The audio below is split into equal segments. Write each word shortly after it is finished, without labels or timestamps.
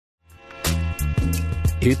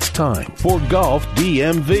It's time for Golf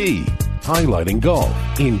DMV, highlighting golf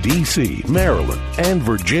in D.C., Maryland, and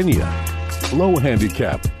Virginia. Low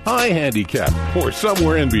handicap, high handicap, or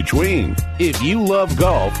somewhere in between. If you love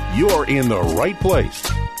golf, you're in the right place.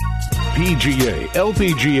 PGA,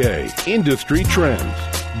 LPGA, industry trends.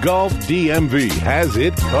 Golf DMV has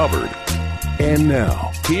it covered. And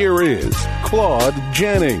now, here is Claude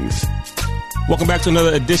Jennings. Welcome back to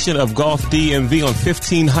another edition of Golf DMV on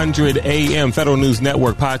 1500 AM, Federal News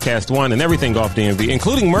Network, Podcast One, and everything Golf DMV,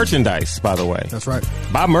 including merchandise, by the way. That's right.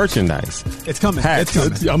 Buy merchandise. It's coming. Hats.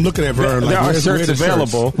 It's coming. I'm looking at Vern. There are shirts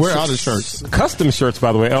available. Where are the shirts? Custom shirts,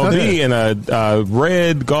 by the way. LB in a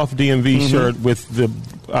red Golf DMV shirt with the...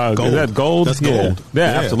 gold. Is that gold? That's gold. Yeah,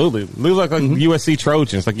 absolutely. Looks like USC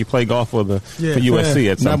Trojans, like you play golf for USC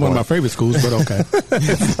at some point. Not one of my favorite schools, but okay.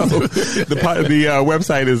 So, the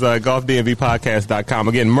website is golfdmvpodcast.com.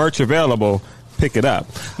 Again, merch available. Pick it up.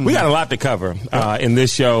 We got a lot to cover in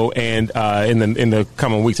this show and in the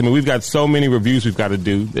coming weeks. I mean, we've got so many reviews we've got to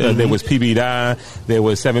do. There was PB Die, there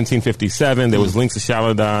was 1757, there was Links to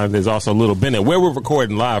Challedon, there's also Little Bennett, where we're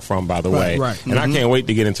recording live from, by the way. Right. And I can't wait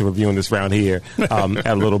to get into reviewing this round here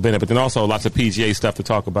at Little Bennett. But then also lots of PGA stuff to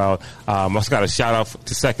talk about. I also got a shout out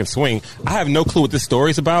to Second Swing. I have no clue what this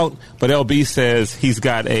story's about, but LB says he's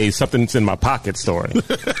got a something's in my pocket story.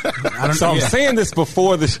 I'm saying this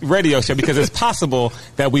before the radio show because it's possible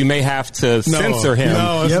that we may have to censor him.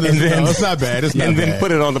 It's not bad. And then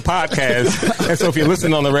put it on the podcast. And so if you're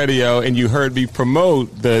listening on the radio and you heard me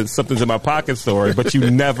promote the Something's in My Pocket story, but you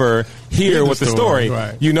never hear what the story,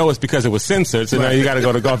 you know it's because it was censored. So now you got to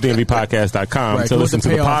go to golfdmvpodcast.com to listen to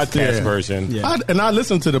the podcast version. Yeah. I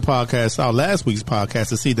listened to the podcast, last week's podcast,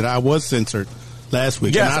 to see that I was censored last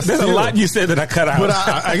week. Yes, there's a lot you said that I cut out. But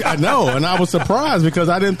I know, and I was surprised because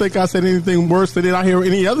I didn't think I said anything worse than I hear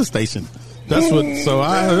any other station. That's what. So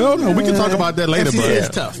I don't know. We can talk about that later. FCC is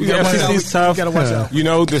tough. FCC's tough. You got to watch out. You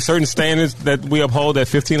know, there's certain standards that we uphold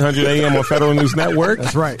at 1500 AM on Federal News Network.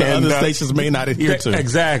 That's right. And other stations may not adhere to.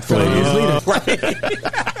 Exactly.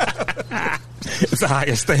 It's a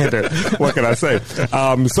higher standard. What can I say?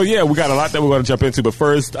 So yeah, we got a lot that we want to jump into. But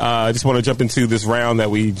first, I just want to jump into this round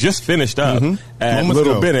that we just finished up at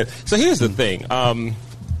Little Bennett. So here's the thing.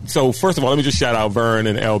 So first of all, let me just shout out Vern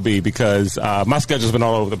and LB because my schedule's been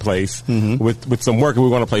all over the place with some work. We were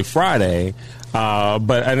going to play Friday, but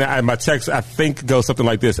my text I think goes something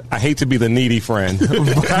like this: I hate to be the needy friend,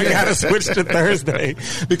 but I got to switch to Thursday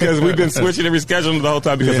because we've been switching every schedule the whole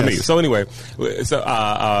time because of me. So anyway,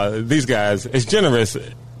 these guys, as generous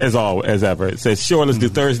as ever. It says, sure, let's do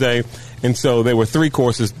Thursday, and so there were three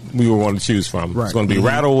courses we were going to choose from. Right. It's going to be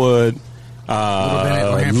Rattlewood,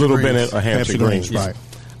 Little Bennett, or Hampshire Greens. Right.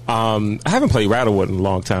 I haven't played Rattlewood in a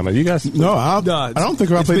long time. Have you guys? No, I don't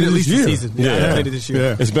think I've played it this year. Yeah, I played it this year.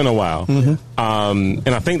 Yeah. It's been a while. And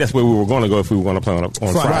I think that's where we were going to go if we were going to play on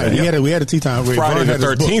Friday. We had a tea time. Friday the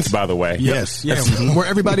 13th, by the way. Yes. Yeah, where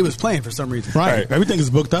everybody was playing for some reason. Right. Everything is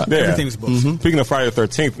booked up. Yeah. Everything is booked. Speaking of Friday the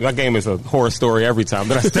 13th, that game is a horror story every time,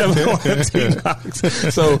 but I still want to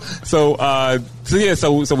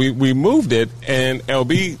So we moved it, and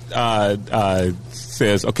LB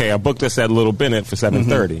says, okay, I booked us at Little Bennett for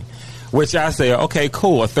 7:30. Which I say, okay,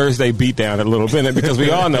 cool, a Thursday beatdown at Little Bennett because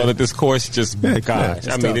we all know that this course just, gosh,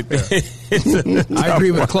 I mean, I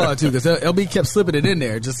agree with Claude too because LB kept slipping it in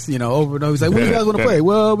there, just over and over. He's like, "What do you guys want to play?"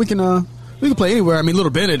 Well, we can play anywhere. I mean,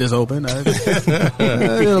 Little Bennett is open. Here's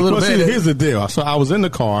the deal. So I was in the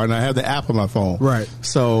car and I have the app on my phone. Right.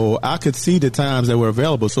 So I could see the times that were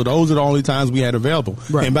available. So those are the only times we had available.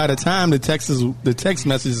 Right. And by the time the text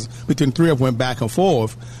messages between three of them went back and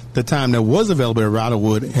forth, the time that was available at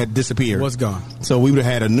Rattlewood had disappeared. Was gone. So we would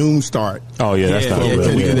have had a noon start. Oh, yeah, that's not good.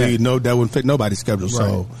 That wouldn't fit nobody's schedule. Right.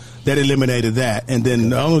 So that eliminated that. And then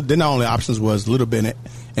the only options was Little Bennett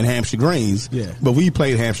and Hampshire Greens. Yeah. But we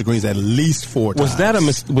played Hampshire Greens at least 4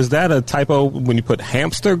 times. Was that a typo when you put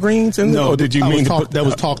hamster greens in there? No, or did you mean that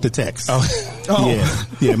was talk to text. Oh.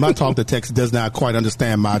 Yeah, my talk to text does not quite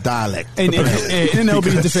understand my dialect. And in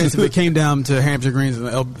LB's defense, if it came down to Hampshire Greens and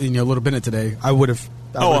Little Bennett today, I would have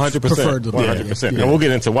 100%. Preferred the 100%. And we'll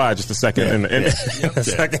get into why just a second in a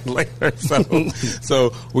second later.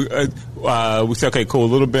 So we said, okay, cool.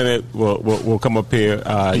 Little Bennett, we'll come up here.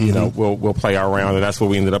 We'll play our round, and that's what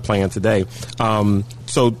we ended up playing today.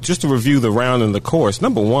 So just to review the round and the course.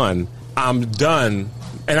 Number one, I'm done,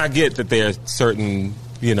 and I get that there's certain,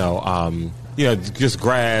 just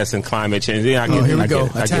grass and climate change. Yeah, here we go.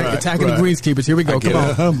 Attacking the greenskeepers. Here we go. Come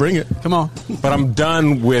on. Bring it. Come on. But I'm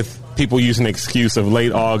done with people using the excuse of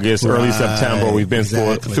late August, early September. We've been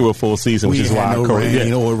through a full season, which is why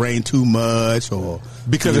it rained too much, or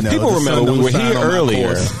because if people remember, we were here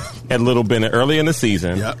earlier. at Little Bennett early in the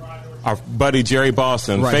season. Yep. Our buddy Jerry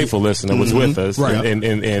Boston, faithful listener, was with us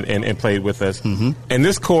and played with us. And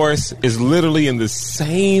this course is literally in the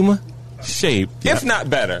same shape, if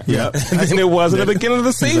not better, than it was at the beginning of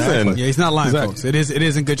the season. Exactly. Yeah, he's not lying, folks. It is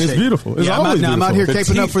in good shape. It's beautiful. It's I'm out here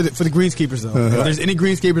caping up for the greenskeepers, though. If there's any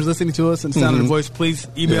greenskeepers listening to us and Sound of the Voice, please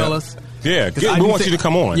email us. Yeah, we want you to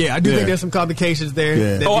come on. Yeah, I do think there's some complications there.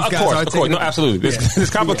 Yeah. Of course. No, absolutely.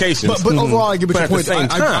 There's complications. But overall, I agree with your point.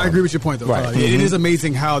 I agree with your point, though. Right. It is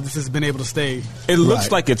amazing how this has been able to stay. It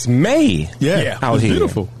looks like it's May out it's here.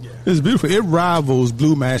 Beautiful. It's beautiful. It rivals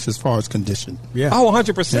Blue Mash as far as condition. Yeah. Oh,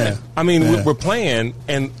 100%. I mean, we're playing,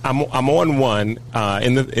 and I'm on one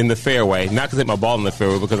in the fairway. Not because I hit my ball in the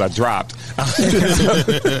fairway, because I dropped.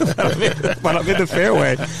 But I'm in the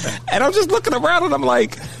fairway, and I'm just looking around, and I'm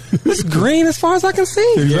like, "It's green as far as I can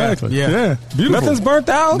see." Exactly. Yeah. Beautiful. Nothing's burnt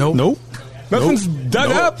out. Nope. Nothing's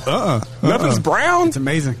dug up. Nothing's brown. It's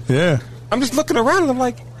amazing. Yeah. I'm just looking around, and I'm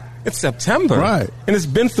like, it's September, right? And it's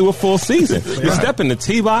been through a full season. You step in the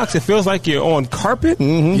tee box, it feels like you're on carpet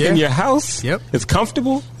in your house. Yep, it's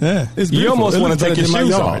comfortable. Yeah, it's you almost want to take your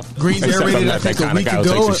shoes off. Green's aerated. I think a week ago.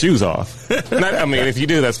 Takes your shoes off. I mean, if you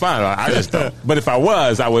do, that's fine. I just don't. But if I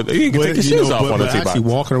was, I would. You can take your shoes off on the tee box. Actually,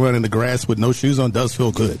 walking around in the grass with no shoes on does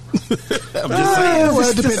feel good. I'm just saying. Well,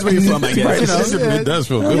 it depends where you're from, I guess. It does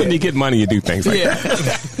feel good. When you get money, you do things like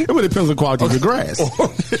that. It really depends on the quality of the grass.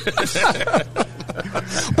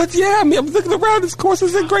 But yeah, I mean, I'm looking around. This course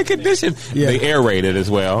is in great condition. They aerated as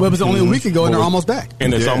well. Well, it was only a week ago, and they're almost back.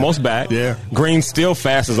 And it's almost back. Yeah, green still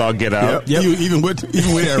fast as all get out. Yep. Even with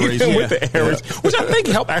aeration, even with the aeration, which I think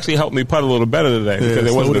actually helped me putt a little better today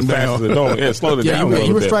because it wasn't as fast as it normally. It slowed it down a little bit.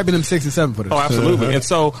 You were striping them 6 and 7 footers. Oh, absolutely. And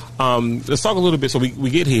so let's talk a little bit. So we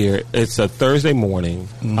get here. It's a Thursday morning.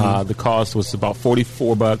 The cost was about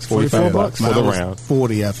 $44, $45 for the round.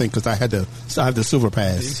 40, I think, because I had the silver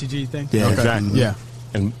pass. The ECG thing. Yeah, exactly. Yeah.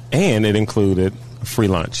 And it included a free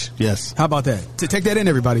lunch. Yes. How about that? To take that in,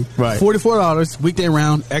 everybody. Right. $44, weekday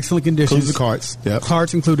round, excellent conditions. Includes the carts. Yep.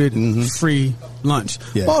 Carts included, free lunch.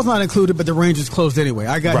 Yeah. Ball's not included, but the range is closed anyway.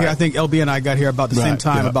 I got here, I think LB and I got here about the same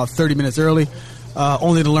time, about 30 minutes early.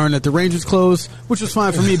 Only to learn that the range was closed, which was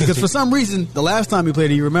fine for me because for some reason the last time we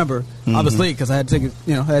played it, you remember, I was late because I had to take it.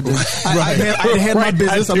 I had to. I had my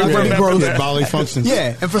business. I'm not going to be gross. Bodily functions.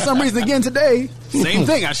 Yeah, and for some reason again today, same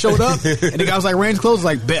thing. I showed up and the guy was like, "Range closed."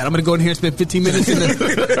 I was like, "Bet I'm going to go in here and spend 15 minutes in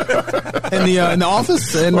the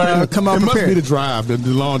office and come out prepared." It must be the drive, the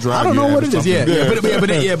long drive. I don't know what it is.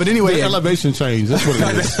 But anyway, the elevation change. That's what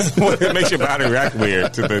it is. It makes your body react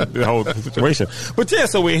weird to the whole situation. But yeah,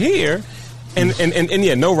 so we're here.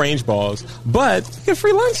 And no range balls, but you get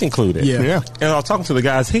free lunch included. Yeah. And I was talking to the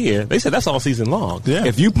guys here. They said that's all season long. Yeah.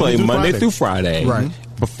 If you play Monday through Friday,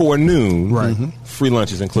 before noon, free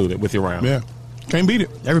lunch is included with your round. Yeah. Can't beat it.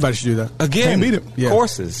 Everybody should do that. Again, can't beat it. Yeah.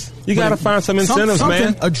 Courses. You got to find some incentives,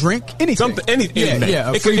 man. A drink, anything. Anything.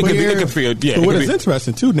 Yeah. It could feel. Yeah. But what is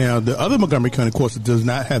interesting too now, the other Montgomery County courses does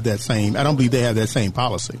not have that same. I don't believe they have that same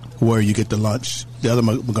policy where you get the lunch. The other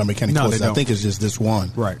Montgomery County courses, I think it's just this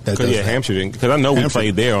one. Right. Hampshire didn't. Because I know we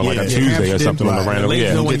played there on like a Tuesday or something on the random.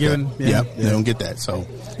 They don't get that. So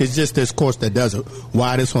it's just this course that does it.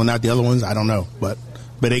 Why this one, not the other ones, I don't know, but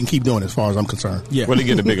they can keep doing it as far as I'm concerned. Yeah. Well, they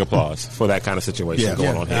get a big applause for that kind of situation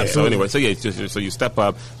going on here. Absolutely. So anyway, so you step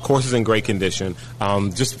up. Course is in great condition.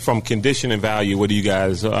 Just from condition and value, what do you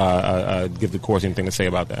guys give the course anything to say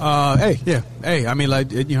about that? Hey, I mean,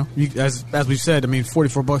 like as we've said, I mean,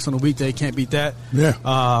 $44 on a weekday, can't beat that.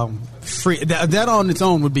 Yeah. Free that on its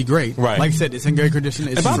own would be great. Right. Like I said, it's in great condition.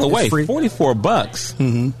 And by the way,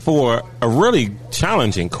 $44 for a really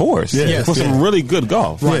challenging course. Yeah. For some really good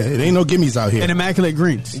golf. Right. It ain't no gimmies out here. And immaculate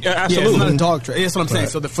greens. Yeah, absolutely. Yeah, it's not a dog track. That's what I'm saying.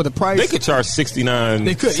 So for the price, they could charge $69,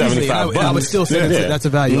 they could easily. $75. I would still say that's a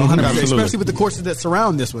value. 100%, especially with the courses that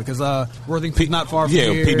surround this one, because Worthington's not far from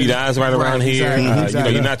here. Yeah, PB Dye's right around here.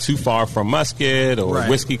 Exactly. You're not too far from Musket or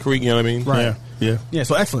Whiskey Creek. You know what I mean? Right. Yeah.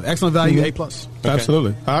 So excellent value, A+. Okay.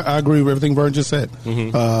 Absolutely, I agree with everything Vern just said.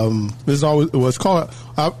 This is always it was called.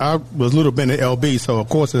 I was a little bit in LB, so of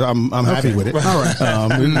course I'm happy with it. All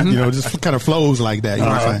right, just kind of flows like that. You know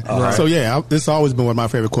what I'm saying? Right. So yeah, this has always been one of my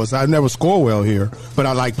favorite courses. I never score well here, but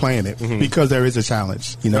I like playing it because there is a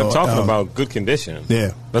challenge. Talking about good condition.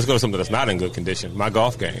 Yeah, let's go to something that's not in good condition. My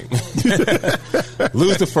golf game.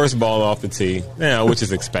 Lose the first ball off the tee, which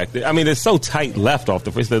is expected. I mean, it's so tight left off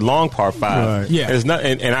the first. The long par 5. Right. Yeah, it's not,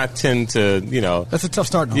 and I tend to, that's a tough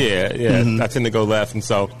start. Yeah. I tend to go left, and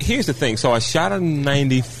so here's the thing. So I shot a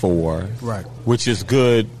 94, right, which is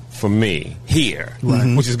good for me here,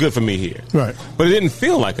 which is good for me here, right. But it didn't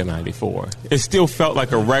feel like a 94. It still felt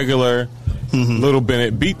like a regular Little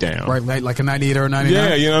Bennett beatdown. Right, like a 98 or a 99.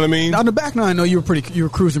 Yeah, you know what I mean? On the back nine, I know you were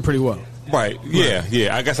cruising pretty well. Right.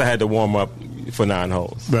 Yeah. I guess I had to warm up for 9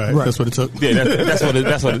 holes. Right. That's what it took. Yeah, that's what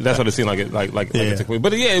it seemed like. It took me.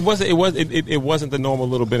 But yeah, it wasn't the normal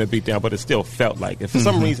Little Bennett beatdown, but it still felt like it. For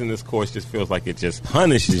some reason, this course just feels like it just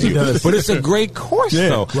punishes you. But it's a great course,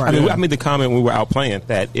 though. Right. I made the comment when we were out playing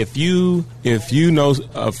that if you know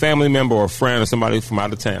a family member or a friend or somebody from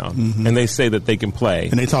out of town and they say that they can play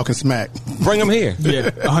and they talking smack, bring them here.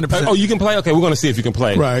 Yeah, 100%. Oh, you can play? Okay, we're going to see if you can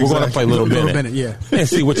play. Right. We're going to play Little Bennett. Yeah, and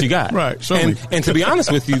see what you got. Right. Show me. And to be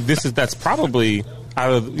honest with you, that's probably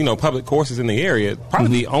out of public courses in the area, probably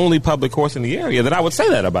the only public course in the area that I would say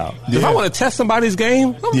that about. Yeah. If I want to test somebody's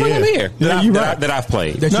game, I'll bring them here that I've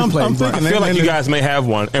played. That you played. I'm thinking, I feel like you guys may have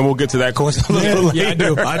one, and we'll get to that course a little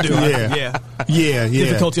later. Yeah, I do. Yeah.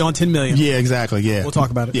 Difficulty on 10 million. Yeah, exactly. Yeah, we'll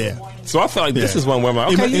talk about it. Yeah. So I feel like this is one where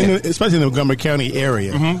especially in the Montgomery County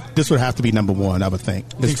area, this would have to be number one, I would think,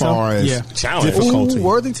 as far as difficulty. Ooh,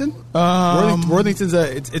 Worthington. Worthington's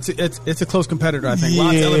it's a close competitor, I think.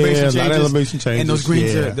 Lots of elevation changes. And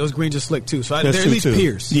those greens are slick too. So they're at least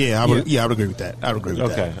peers. Yeah, I would agree with that.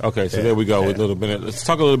 Okay. So there we go with a little bit. Let's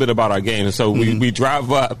talk a little bit about our game. So we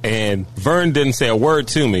drive up, and Vern didn't say a word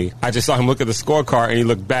to me. I just saw him look at the scorecard, and he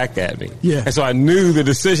looked back at me. Yeah. And so I knew the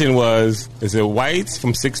decision was: is it whites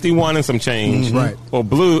from 61 and some change, right, or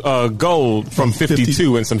gold from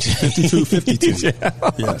 52 and some change? 52.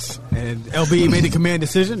 Yes. And LB made the command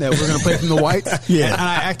decision that we're going to play from the whites. Yeah. And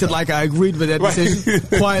I acted like I agreed with that decision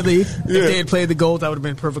quietly. If they had played the gold, I would have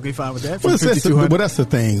been perfectly fine with that. Well, that's the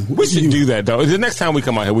thing. We should do that though. The next time we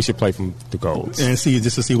come out here, we should play from the golds and see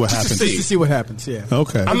just to see what happens. Just to see what happens. Yeah.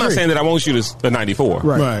 Okay. I'm not saying that I won't shoot a 94.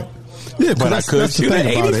 Right. Yeah, but I could shoot an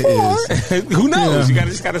 84. Who knows? You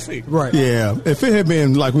just got to see. Right. Yeah. If it had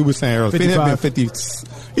been like we were saying earlier, if it had been 50.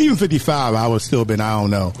 Even 55, I would still been, I don't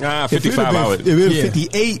know. 55, I would. If it was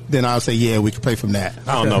 58, then I would say, yeah, we could play from that.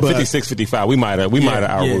 I don't know. 56, 55, we might have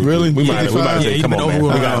outruled. Really? We might have said, come on, man. We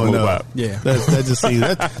got to move up. Yeah.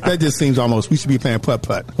 That just seems almost, we should be playing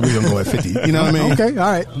putt-putt. We're going to go at 50. You know what I mean? Okay,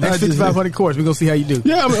 all right. Next 5,500 course, we're going to see how you do.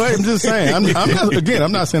 Yeah, I'm just saying. I'm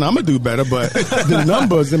not saying I'm going to do better, but the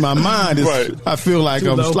numbers in my mind is, I feel like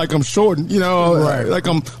I'm short, like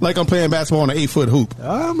I'm playing basketball on an 8-foot hoop.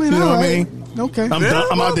 Oh, man, you know what I mean? Okay.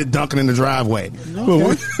 I'm out there dunking in the driveway.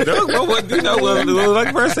 Okay.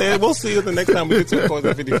 Like Bert said, we'll see you the next time we get to course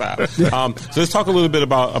at 55. So let's talk a little bit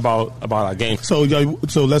about our game. So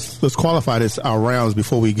let's qualify this our rounds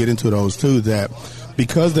before we get into those too. That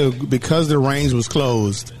because the range was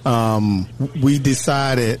closed, we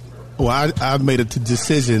decided. Well, I made a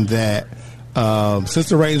decision that since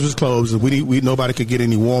the range was closed, and we nobody could get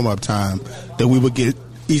any warm up time, that we would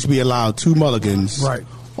each be allowed 2 mulligans. Right.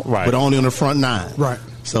 But only on the front 9. Right.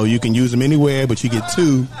 So you can use them anywhere, but you get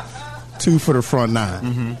two for the front 9.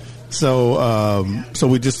 Mm-hmm. So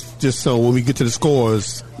we just so when we get to the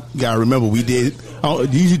scores, you gotta remember we did. Oh,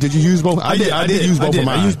 did you use both? I did use both of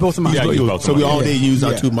mine. I used both of mine. Yeah, so we all did use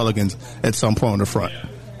our 2 mulligans at some point on the front.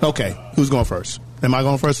 Okay, who's going first? Am I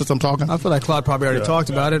going first since I'm talking? I feel like Claude probably already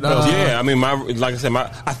talked about it. I mean, I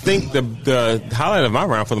think the highlight of my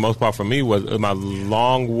round for the most part for me was my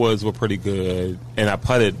long woods were pretty good, and I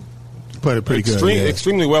putted pretty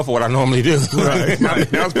extremely well for what I normally do. Right.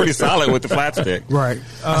 I was pretty solid with the flat stick. Right.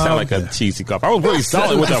 I sound like a cheesy golfer. I was pretty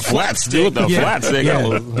solid with the flat stick. Flat stick.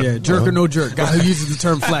 Yeah, jerk or no jerk. Guy who uses the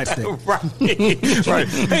term flat stick. Right.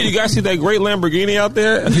 Hey, you guys see that great Lamborghini out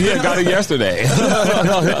there? Yeah, got it yesterday.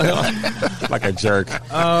 Like a jerk.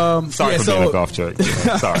 Sorry for being a golf jerk.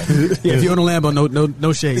 Sorry. Yeah, if you own a Lambo,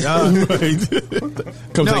 no shade.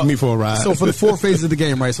 Come take me for a ride. So for the 4 phases of the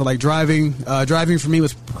game, right? So like driving for me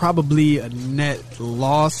was probably a net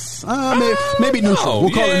loss. Maybe neutral.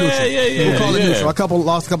 We'll call it neutral. We'll call it neutral.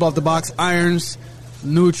 Lost a couple off the box. Irons,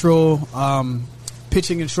 neutral.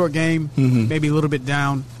 Pitching in short game, maybe a little bit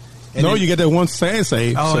down. You get that one sand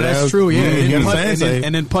save. Oh, so that's true. Yeah,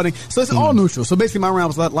 and then putting. So it's all neutral. So basically, my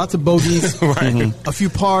round was lots of bogeys, a few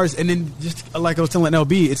pars, and then just like I was telling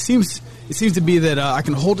LB, it seems to be that I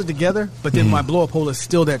can hold it together, but then my blow up hole is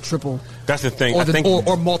still that triple. That's the thing.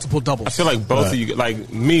 Or multiple doubles. I feel like both of you,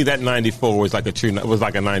 like me, that 94 was like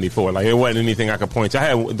a 94. Like it wasn't anything I could point to. I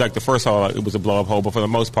had like the first hole, it was a blow up hole, but for the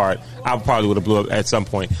most part, I probably would have blew up at some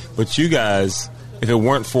point. But you guys, if it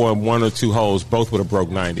weren't for 1 or 2 holes, both would have broke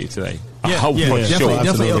 90 today. Definitely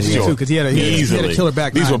LC too, because he had a killer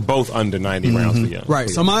back. These were both under 90 rounds for you. Right.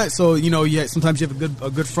 Sometimes you have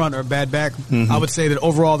a good front or a bad back. I would say that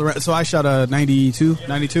overall so I shot a 92. Yeah.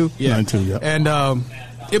 92, yeah. And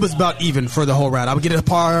it was about even for the whole round. I would get a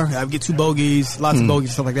par, I would get 2 bogeys, lots of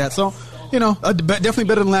bogeys, stuff like that. So definitely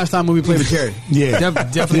better than last time when we played with Jerry. Yeah.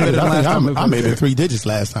 Definitely better than last time. I made it 3 digits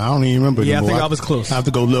last time. I don't even remember anymore. I think I was close. I have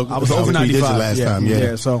to go look. I was over 3 digits 95 last time.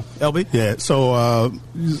 Yeah. So, LB? Yeah. So,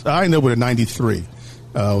 I ended up with a 93.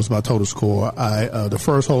 Was my total score. The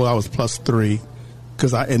first hole I was +3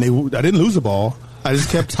 because I didn't lose the ball. I just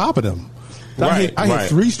kept topping them. I hit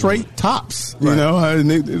 3 straight tops. Right.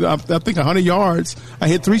 I think 100 yards. I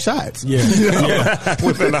hit 3 shots. Yeah,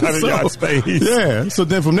 within 100 yard space. Yeah. So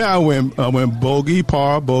then from there I went bogey,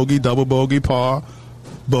 par, bogey, double bogey, par,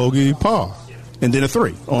 bogey, par, and then a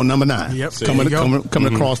 3 on number 9. Yep.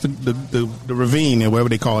 Coming across the ravine or whatever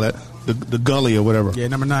they call that, the gully or whatever. Yeah,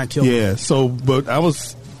 number 9 killed me. Yeah. So, but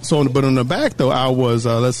on the back though I was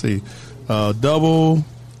double,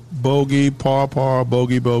 bogey, par,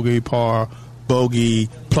 bogey, par, bogey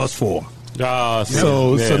 +4.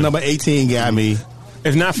 So number 18 got me.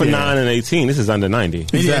 If not for 9 and 18, this is under 90.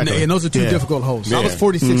 Exactly. And those are 2 difficult holes. So I was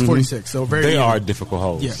 46, 46. So they are difficult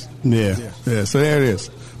holes. Yeah. So there it is.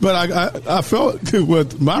 But I felt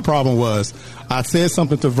what my problem was. I said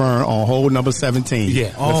something to Vern on hole number 17.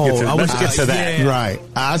 Yeah. Let's get to that. Yeah. Right.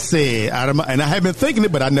 I said, and I had been thinking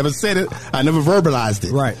it, but I never said it. I never verbalized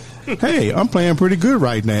it. Right. Hey, I'm playing pretty good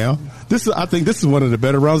right now. I think this is one of the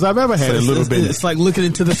better rounds I've ever had. It's like looking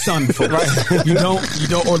into the sun, folks. Right. You don't,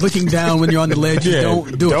 or looking down when you're on the ledge. You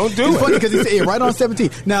don't do it. It's funny because he said right on 17.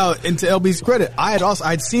 Now, and to LB's credit,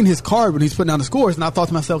 I'd seen his card when he's putting down the scores, and I thought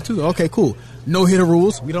to myself too, okay, cool. No hitter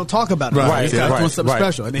rules. We don't talk about it. Right. This guy's doing something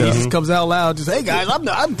special, and then he just comes out loud, just, hey guys,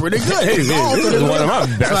 I'm pretty good. Hey, this is one of my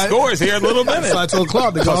best scores here in Little Bennett. So I told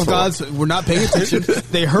Claude the golf guys were not paying attention.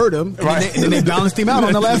 They heard him, and then they balanced him out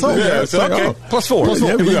on the last hole. Yeah, so okay. +4.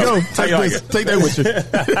 Here we go. Take that with you.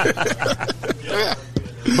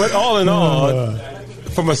 But all in all,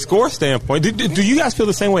 from a score standpoint, do you guys feel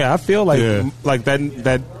the same way I feel? Like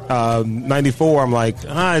that 94, I'm like, it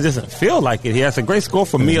doesn't feel like it. He has a great score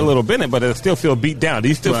for me a little bit, but it still feel beat down. Do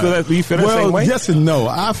you still feel that? Do you feel the same way? Yes and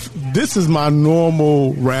no. This is my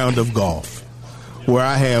normal round of golf where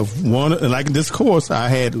I have one, like in this course, I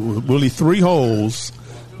had really 3 holes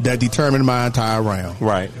that determined my entire round.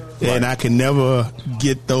 Right. And I can never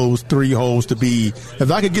get those 3 holes to be,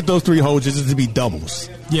 if I could get those 3 holes just to be doubles.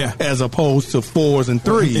 Yeah. As opposed to 4s and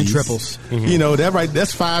 3s. And triples. Mm-hmm.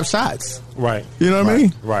 That's 5 shots. Right. You know what I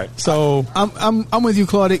mean? Right. So I'm with you,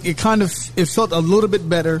 Claude. It felt a little bit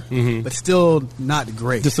better, but still not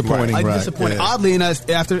great. Disappointing. Right. Disappointing. Yeah. Oddly, and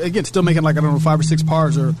after again, still making 5 or 6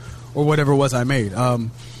 pars or whatever it was I made.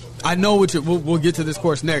 I know we'll get to this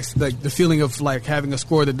course next. Like the feeling of like having a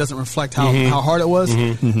score that doesn't reflect how hard it was.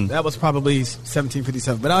 That was probably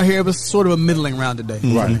 1757. But out here, it was sort of a middling round today.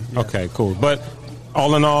 Right. Yeah. Okay. Cool. But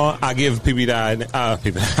all in all, I give I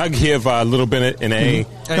give Little Bennett an A.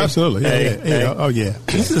 Absolutely. A. Oh yeah.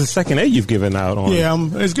 This is the second A you've given out on. Yeah,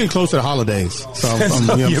 it's getting close to the tholidays, so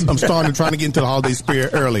I'm trying to get into the holiday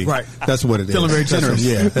spirit early. Right. That's what it is. Feeling very generous.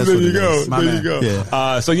 That's there what you it go. is. There you go.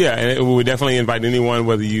 Yeah. And we would definitely invite anyone,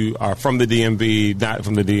 whether you are from the DMV, not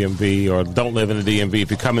from the DMV, or don't live in the DMV,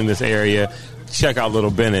 if you come in this area, check out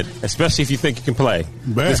Little Bennett, especially if you think you can play.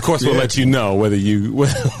 This course will let you know whether you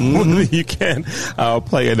can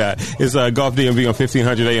play or not. It's Golf DMV on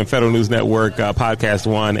 1500 AM Federal News Network, Podcast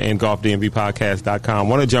One, and GolfDMVPodcast.com.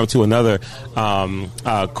 Want to jump to another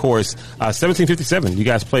course, 1757. You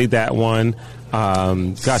guys played that one.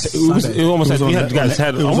 Gosh, it almost had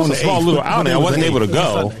a small little outing. I wasn't able to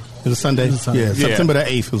go. It was Sunday. Yeah, September the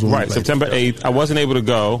 8th was when we played. September 8th. I wasn't able to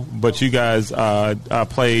go, but you guys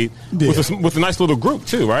played with a nice little group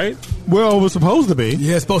too, right? Well, it was supposed to be.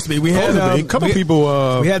 Yeah, it's supposed to be. We had a couple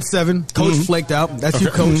people. We had 7. Coach flaked out. That's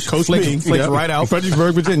your coach. Coach flaked right out.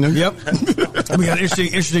 Fredericksburg, Virginia. Yep. We got an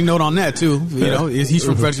interesting note on that too. You know, he's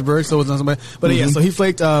from Fredericksburg, so it's not somebody. But yeah, so he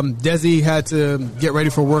flaked. Desi had to get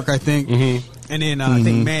ready for work, I think. And then I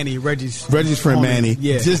think Manny, Reggie's friend Manny,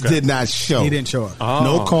 just did not show. He didn't show up. Oh.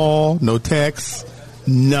 No call, no text,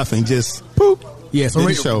 nothing. Just poop. Yeah,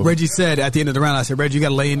 so Reggie said at the end of the round, I said, Reggie, you got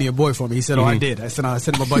to lay into your boy for me. He said, I did. I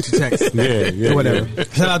sent him a bunch of texts. Whatever. Yeah.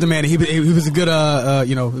 Shout out to Manny. He was a good,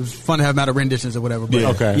 it was fun to have him out of renditions or whatever.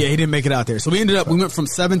 But he didn't make it out there. So we went from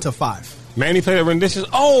 7 to 5. Manny played at renditions?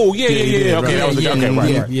 Oh, yeah. Okay, that was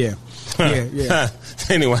right. Yeah.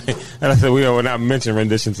 Anyway, and I said we're not mentioning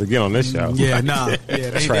renditions again on this show. Yeah, nah.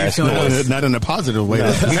 Yeah, trash. Not in a positive way.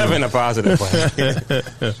 Never in a positive way.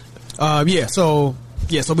 So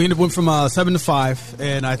we went from 7 to 5,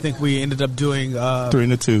 and I think we ended up doing 3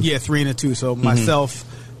 and a 2. Yeah, 3 and a 2. So myself,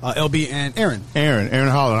 LB and Aaron. Aaron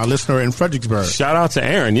Holland, our listener in Fredericksburg. Shout out to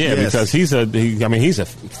Aaron, because he's a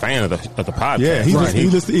fan of the podcast. Yeah,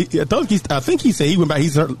 I think he said he went back.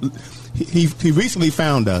 He recently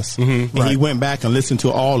found us, and he went back and listened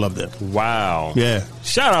to all of them. Wow. Yeah.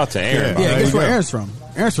 Shout out to Aaron. Yeah, guess where Aaron's from?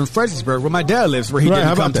 Aaron's from Fredericksburg, where my dad lives, where he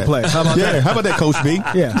didn't come to play. How about that? How about that, Coach B?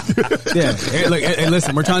 Yeah. Hey,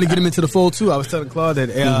 listen, we're trying to get him into the fold, too. I was telling Claude that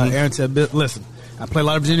Aaron said, listen, I play a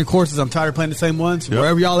lot of Virginia courses. I'm tired of playing the same ones. Yep.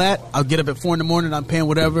 Wherever y'all at, I'll get up at 4 a.m. I'm paying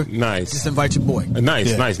whatever. Nice. Just invite your boy. Nice.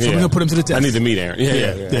 So we're going to put him to the test. I need to meet Aaron.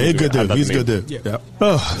 Yeah. He's a good dude. He's a good dude. Yeah.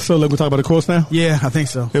 Oh, so we talk about the course now? Yeah, I think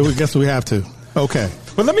so. I guess we have to. Okay.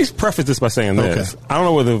 But let me preface this by saying this. I don't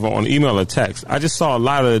know whether on email or text. I just saw a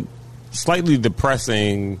lot of slightly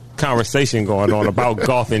depressing conversation going on about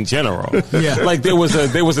golf in general. Yeah. Like there was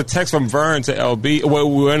a text from Vern to LB.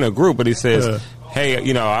 Well, we were in a group, but he says, "Hey, I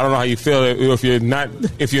don't know how you feel if you're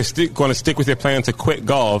going to stick with your plan to quit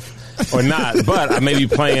golf or not, but I may be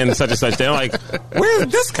playing such and such day." I'm like, where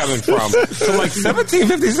is this coming from? So like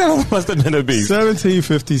 1757 must have been a beat.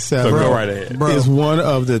 1757. So go right ahead. Is one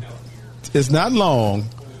of the. It's not long,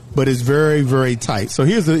 but it's very, very tight. So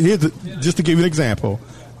here's just to give you an example.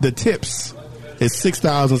 The tips is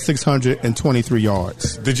 6,623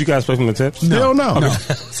 yards. Did you guys play from the tips? No.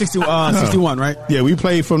 61, right? Yeah, we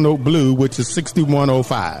played from the blue, which is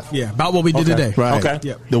 6105. Yeah, about what we did today. Right. Okay.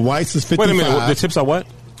 Yep. The whites is 55. Wait a minute. The tips are what?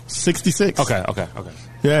 66. Okay.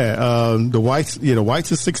 Yeah, the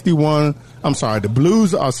whites is 61. I'm sorry, the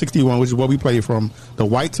blues are 61, which is what we played from. The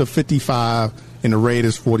whites are 55, and the red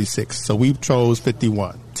is 46. So we chose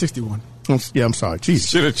 51. 61. Yeah, I'm sorry. Jesus.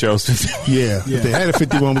 Should have chosen. Yeah. If they had a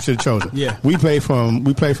 51, we should have chosen. Yeah. We played from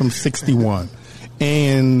 61.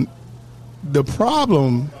 And the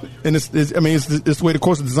problem, and it's the way the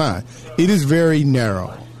course is designed. It is very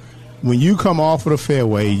narrow. When you come off of the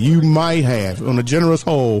fairway, you might have, on a generous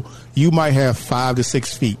hole, you might have 5 to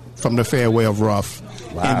 6 feet from the fairway of rough.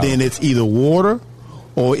 Wow. And then it's either water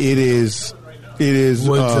or it is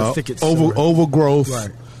overgrowth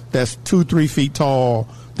that's 2-3 feet tall.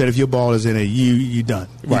 That if your ball is in it, you done.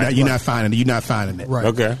 You're not finding it. You're not finding it. Right.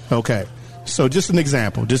 Okay. So just an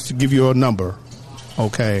example, just to give you a number.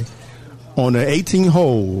 Okay. On the 18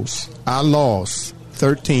 holes, I lost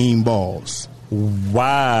 13 balls.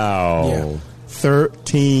 Wow. Yeah.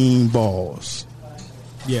 13 balls.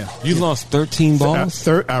 Yeah. You lost 13 balls?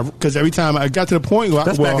 Because every time I got to the point where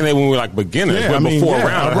that's back in the day when we were like beginners. Yeah, before a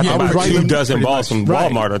round, I had about 2 dozen balls from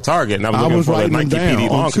Walmart or Target, and I was looking for the Nike PD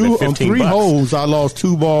Longs at 15 on 3 holes, I lost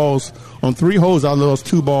 2 balls. On 3 holes, I lost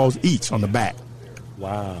 2 balls each on the back.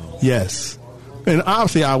 Wow. Yes. And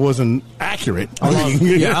obviously, I wasn't accurate. I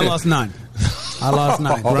lost 9. I lost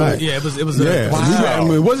 9. Right. Yeah, it was.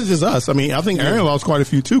 Wow. It wasn't just us. I mean, I think Aaron lost quite a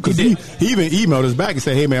few too because he even emailed us back and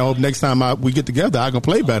said, "Hey man, I hope next time we get together, I can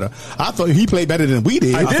play better." I thought he played better than we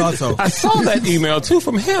did. I thought so. I saw that email too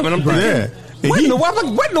from him, and I'm thinking, what in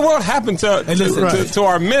the world happened to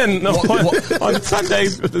our men on Sunday,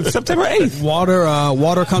 September 8th?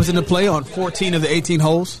 Water comes into play on 14 of the 18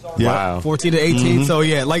 holes. Wow. 14 to 18. Mm-hmm. So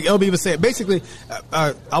yeah, like LB was saying, basically,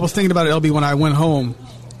 I was thinking about it, LB, when I went home.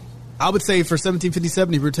 I would say for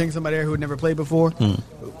 1757, if you were taking somebody there who had never played before,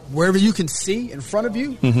 wherever you can see in front of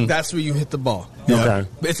you, that's where you hit the ball. Okay.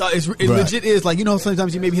 It legit is like,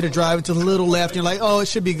 sometimes you maybe hit a drive into the little left, and you're like, oh, it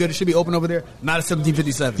should be good. It should be open over there. Not at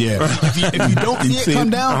 1757. Yeah. If you don't see it come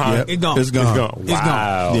down, it's gone. It's gone. Wow. It's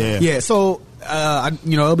gone. Yeah. So,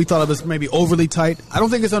 LB thought it was maybe overly tight. I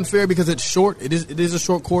don't think it's unfair because it's short. It is a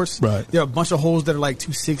short course. Right. There are a bunch of holes that are like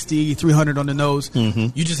 260, 300 on the nose. Mm-hmm.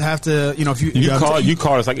 You just have to, if you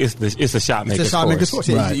call it like it's a shot maker's course. It's a shot maker's course.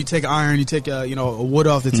 Yeah, right. You take iron, you take a wood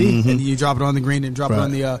off the tee, and you drop it on the green and drop it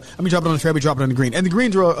on the. Drop it on the fairway, drop it on the green, and the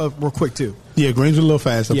greens were quick too. Yeah, greens are a little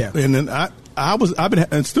faster. Yeah, and then I've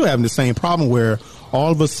been still having the same problem where all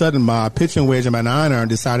of a sudden my pitching wedge and my 9-iron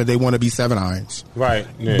decided they want to be 7-irons. Right.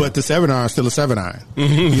 Yeah. But the 7-iron is still a 7-iron.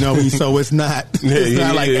 So it's not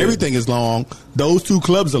everything is long. Those 2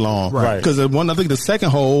 clubs are long. Right. Because I think the second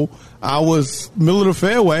hole, I was middle of the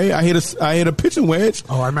fairway. I hit a pitching wedge.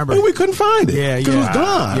 Oh, I remember. And we couldn't find it. Yeah. Because it was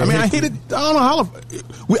gone. Yeah, I hit it. I don't know how.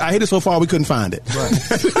 I hit it so far we couldn't find it. Right.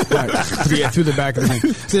 Yeah, through the back of the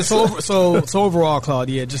thing. So overall, Claude,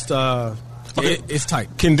 just it's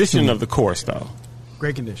tight. Condition of the course, though.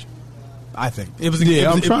 Great condition, I think. It was.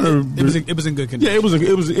 It was in good condition. Yeah, it was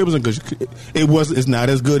in good. It's not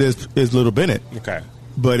as good as Little Bennett. Okay,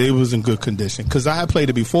 but it was in good condition because I had played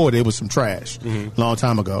it before. There was some trash long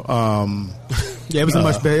time ago. Yeah, it was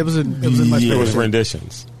much better. It was much better. It was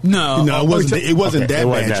renditions. No, it wasn't. It wasn't Okay, that it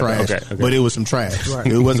wasn't bad that trash, bad. Okay. but it was some trash. Right.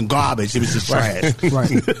 It wasn't garbage. It was just trash.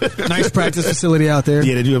 Right. Nice practice facility out there.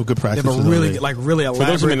 Yeah, they do have a good practice. They have a facility. really For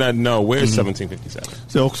those who may elaborate. not know, where's 1757?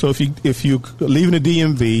 So if you leaving the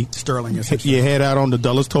DMV, Sterling, you head out on the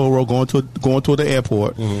Dulles Toll Road going toward the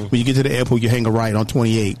airport. When you get to the airport, you hang a right on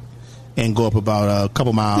 28 and go up about a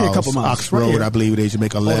couple miles. Yeah, a couple miles. Ox Right Road, here. I believe it is. You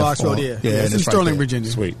make a left. Ox Road, yeah, it's in that's Sterling, right there.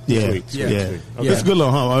 Virginia. Sweet. Yeah, Sweet. yeah. Okay. It's a good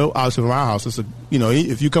little hump. Obviously, from our house, it's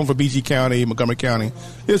if you come from BG County, Montgomery County,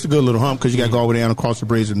 it's a good little hump because you got to go over there and across the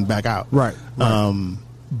bridge and back out. Right.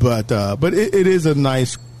 But it is a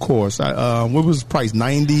nice course. What was the price?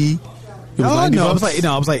 90. It was 90 no, it bucks?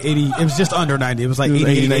 was like 80. It was just under 90. It was like 80,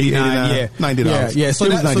 88, 89. Yeah, $90. Yeah. So,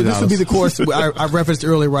 It was so this would be $90. the course I referenced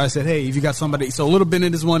earlier, where I said, hey, if you got somebody, so Little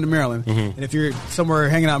Bennett is one to Maryland, and if you're somewhere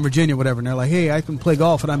hanging out in Virginia, whatever, and they're like, hey, I can play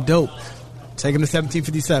golf and I'm dope. Take them to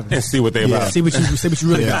 1757 And see what they're about. See what you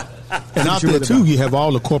really got. And out there too, you have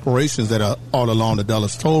all the corporations that are all along the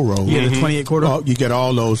Dulles Toll Road. Yeah, the 28 corridor. You get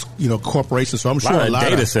all those, corporations. So I'm sure A lot of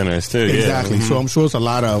data centers too. Exactly. Yeah. So I'm sure it's a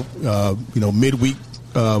lot of midweek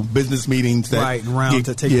business meetings that Right, around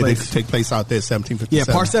to take place. They take place out there at 1757.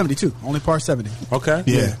 Yeah, par 70 too. Only par 70. Okay.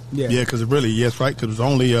 Yeah, Yeah. because it really, yes, right. Because it was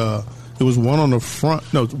only it was one on the front.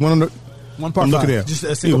 No, one on the. One par I'm looking five. there. Just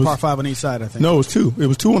a single It was- par 5 on each side, I think. No, it was two. It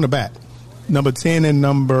was two on the back. Number 10 and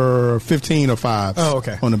number 15 or 5. Oh,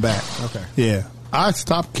 okay. On the back. Okay. Yeah. I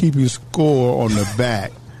stopped keeping score on the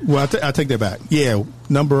back. Well, I take that back. Yeah.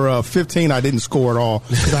 Number 15, I didn't score at all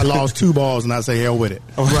because I lost 2 balls and I say hell with it.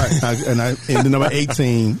 Right. And the number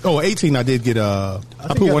 18. Oh, 18, I did get I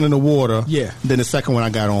put one in the water. Yeah. Then the second one I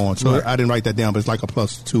got on. So Right. I didn't write that down, but it's like a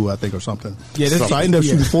 +2, I think, or something. Yeah, that's- So I ended up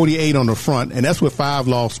yeah. shooting 48 on the front, and that's with 5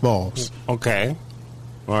 lost balls. Okay.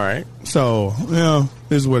 All right. So,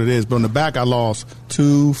 this is what it is. But on the back, I lost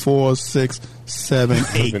 2, 4, 6, 7,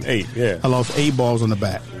 8. 8, yeah. I lost 8 balls on the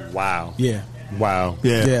back. Wow. Yeah. Wow.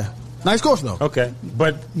 Yeah. Yeah. Nice course, though. Okay.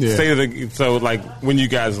 But Yeah. so like when you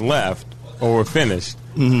guys left or were finished,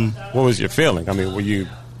 what was your feeling? I mean, were you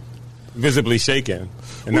visibly shaken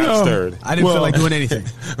and not Well, stirred? I didn't feel like doing anything.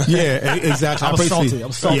 Yeah, exactly. I was basically- salty. I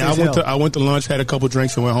was salty Yeah, as hell. I went to lunch, had a couple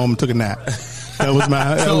drinks, and went home and took a nap. That was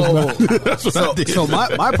my. That's what I did. So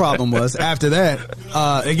my problem was after that.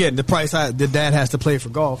 Again, the price the dad has to play for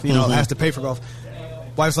golf. Has to pay for golf.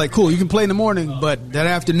 Wife's like, cool, you can play in the morning, but that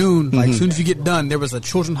afternoon, like, as soon as you get done, there was a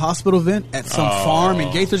children's hospital event at some farm in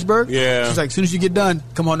Gaithersburg. Yeah. She's like, as soon as you get done,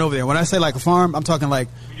 come on over there. When I say like a farm, I'm talking like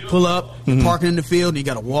pull up, parking in the field, and you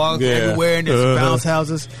got to walk everywhere, and there's bounce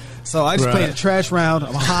houses. So I just played a trash round.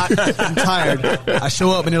 I'm hot. I'm tired. I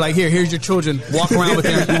show up, and they're like, here's your children. Walk around with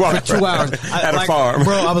them for 2 hours. At a farm.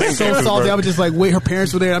 Bro, I was so salty. I was just like, wait, her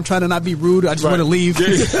parents were there. I'm trying to not be rude. I just want to leave.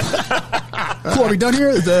 Cool, are we done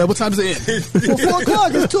here? What time does it end? Well, 4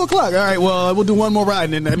 o'clock. It's 2 o'clock. All right, well, we'll do one more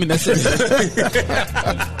ride, and then, that's it.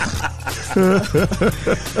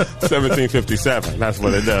 1757. That's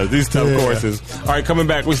what it does. These tough courses. All right, coming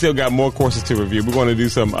back, we still got more courses to review. We're going to do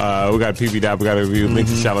some. We got PV Dot. We got to review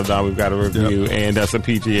links to Challedon. We've got to review and some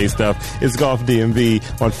PGA stuff. It's Golf DMV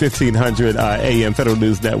on 1500 AM Federal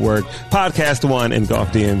News Network, Podcast One, and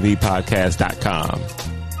GolfDMVPodcast.com.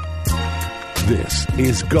 This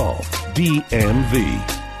is Golf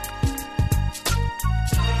DMV.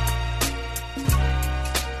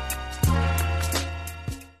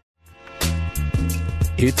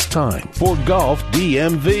 It's time for Golf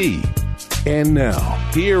DMV. And now,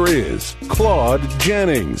 here is Claude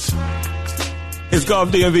Jennings. It's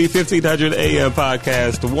Golf DMV 1500 AM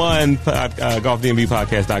Podcast One,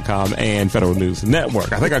 GolfDMVPodcast.com, and Federal News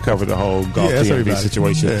Network. I think I covered the whole Golf that's DMV everybody.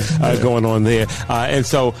 situation going on there. And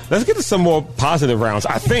so let's get to some more positive rounds.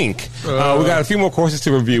 I think we got a few more courses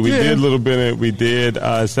to review. We did Little Bennett. We did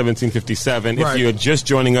 1757. Right. If you're just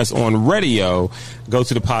joining us on radio, go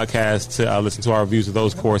to the podcast to listen to our reviews of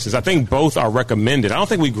those courses. I think both are recommended. I don't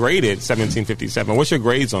think we graded 1757. What's your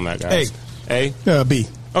grades on that, guys? A? B.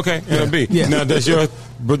 Okay, and a B. Yeah. Now, does your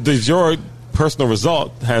personal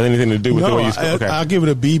result have anything to do with the way you score? Okay. I'll give it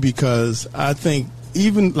a B because I think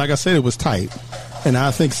even like I said, it was tight, and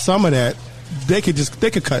I think some of that they could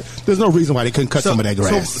cut. There's no reason why they couldn't cut some of that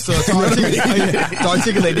grass. So to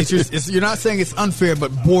articulate this, you're not saying it's unfair,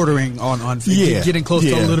 but bordering on getting close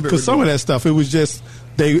to a little bit. Because some of that stuff, it was just.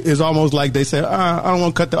 It's almost like they said, I don't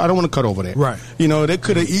want to cut. I don't want to cut over there. Right. They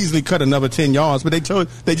could have easily cut another 10 yards, but they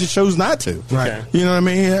just chose not to. Right. Okay. You know what I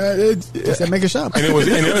mean? Make a shot. And it was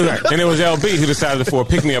LB who decided for a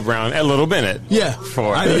pick-me-up round at Little Bennett. Yeah. After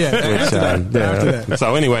that.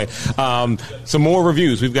 So anyway, some more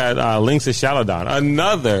reviews. We've got links to Challedon.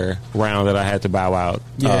 Another round that I had to bow out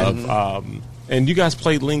of. And you guys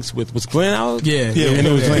played links with, was Glenn out? Yeah. And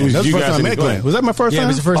it was That's you the first guys time I and met Glenn. Was that my first time? Yeah, it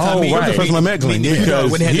was the first time. Oh, That right. was the first time I met Glenn. Yeah.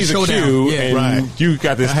 Because when they had he's the a showdown. Q, Yeah. and Right. you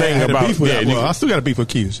got this I thing had a about... beef with that. you- Well, I still got a beef with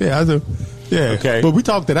Q's. Yeah, I do. Yeah. Okay. But we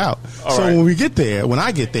talked it out. All so right. when we get there, when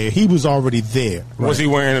I get there, he was already there. Was he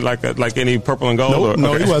wearing like any purple and gold? No, or,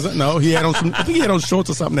 no, okay. he wasn't. No, he had on some. I think he had on shorts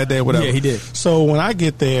or something that day, or whatever. Yeah, he did. So when I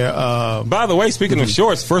get there, By the way, speaking of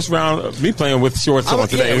shorts, first round of me playing with shorts on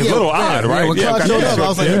today. It was a little odd, right? When Clark showed up, I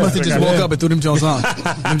was like, he must have just woke up and threw them Jones on.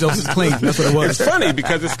 Them Jones is clean. That's what it was. It's funny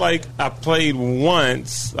because it's like I played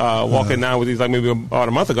once walking down with these like maybe about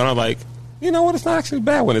a month ago, and I'm like, you know what? It's not actually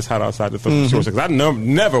bad when it's hot outside to throw some shorts because I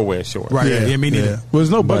never wear shorts. Right. Yeah, me neither. Well, there's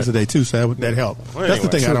no bugs today too, so that helped. Well, That's the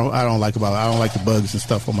anyway, thing I don't like about it. I don't like the bugs and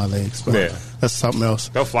stuff on my legs. But Yeah. that's something else.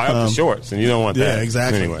 They'll fly up the shorts, and you don't want that. Yeah,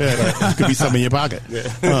 exactly. Anyway. Yeah, it could be something in your pocket.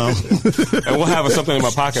 And we'll have a something in my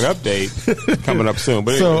pocket update coming up soon.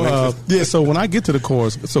 But anyway, So when I get to the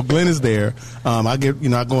course, so Glenn is there. I I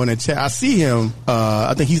go in and chat. I see him.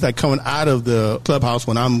 I think he's like coming out of the clubhouse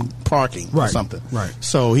when I'm parking or something. Right.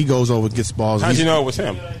 So he goes over, gets balls. how'd you know it was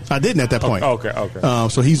him? I didn't at that point. Okay.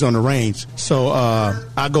 So he's on the range. So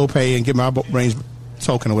I go pay and get my range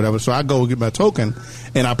token or whatever. So I go get my token,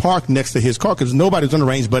 and I park next to his car because nobody's on the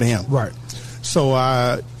range but him. Right. So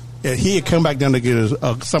he had come back down to get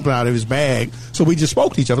something out of his bag. So we just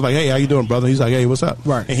spoke to each other like, "Hey, how you doing, brother?" He's like, "Hey, what's up?"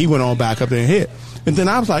 Right. And he went on back up there and hit. And then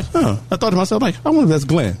I was like, I thought to myself, like, I wonder if that's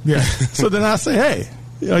Glenn. Yeah. So then I say, "Hey,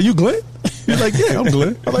 are you Glenn?" He's like, "Yeah, I'm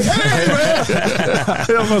Glenn." I'm like, "Hey, man."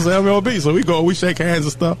 I'm gonna say MLB. So we shake hands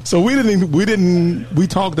and stuff. So we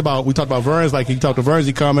talked about Verns, like he talked to Verns,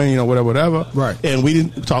 he coming, whatever. Right. And we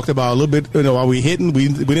talked about a little bit, while we hitting. We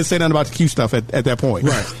didn't say nothing about the Q stuff at that point.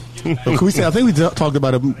 Right. I think we talked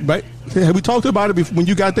about it. Right? Have we talked about it when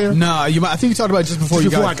you got there? No, I think you talked about it just before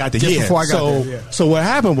I got there. Just Yeah. before I got there. Yeah. So what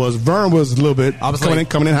happened was Vern was a little bit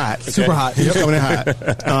coming in hot, Super hot. He was coming in hot,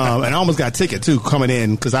 and I almost got a ticket too coming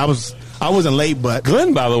in because I wasn't late, but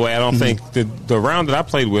Glenn, by the way, I don't think the round that I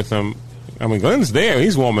played with him. I mean, Glenn's there.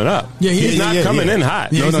 He's warming up. Yeah, he's not coming in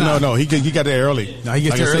hot. Yeah, No. He got there early. No, he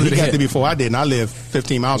gets there I said, early He to got hit. there before I did, and I live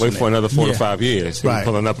 15 miles. Wait from for there. another 4 to Yeah. 5 years. He's Right.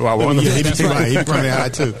 pulling up. He He be coming in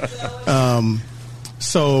hot too.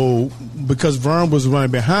 So because Vern was running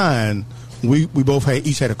behind, we both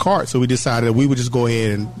each had a cart, so we decided that we would just go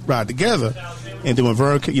ahead and ride together. And then when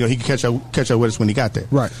Vern, he could catch up with us when he got there.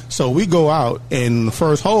 Right. So we go out, and the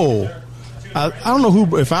first hole, I don't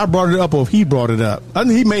know if I brought it up or if he brought it up. I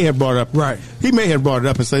think he may have brought it up. Right. He may have brought it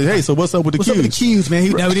up and said, "Hey, so what's up with the What's Qs?" up with the Qs, man?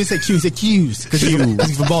 No, he didn't say Qs. He said Qs because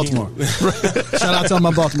he's from Baltimore. Shout out to all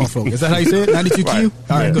my Baltimore folk. Is that how you say it? 92 Q?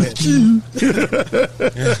 All right, go ahead.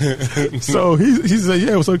 So he said,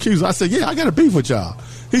 "Yeah, what's up, Qs?" I said, "Yeah, I got a beef with y'all."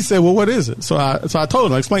 He said, "Well, what is it?" So I told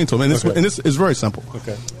him, I explained to him, and this is very simple.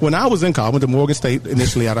 Okay. When I was in college, I went to Morgan State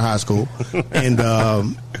initially out of high school, and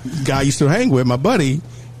guy I used to hang with, my buddy,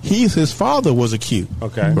 his father was a Q.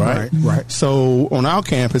 Okay. Right. So on our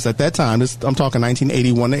campus at that time, I'm talking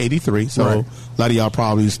 1981 to 83. So a lot of y'all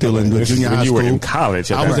probably still in the This is junior when high you school. were in college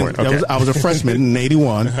at that point. Okay. I was a freshman in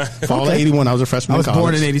 81. Fall of 81, I was a freshman I was in college.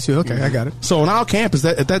 born in 82. Okay, I got it. So on our campus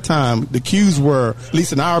at that time, the Qs were, at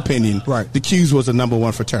least in our opinion, Right. the Qs was the number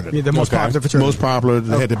one fraternity. Yeah, the most popular fraternity. Most popular.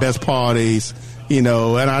 They had the best parties, and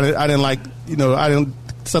I didn't like,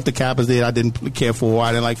 stuff the Kappas did. I didn't care for.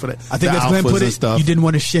 I didn't like for that. I think the that's Glenn alphas put and it. stuff. You didn't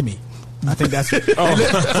want to shimmy. I think that's it.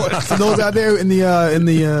 For those out there in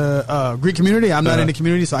the Greek community, I'm not in the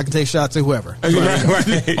community, so I can take shots at whoever.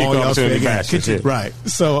 Right. All y'all to speak bastards, yeah. Right.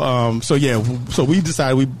 So we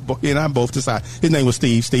decided, he and I both decided, his name was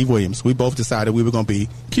Steve Williams. We both decided we were going to be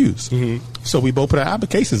Qs. Mm-hmm. So we both put our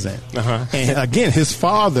applications in. Uh-huh. And again, his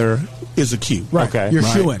father is a Q. Right. Okay. You're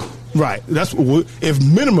Right. shooing. Right. That's if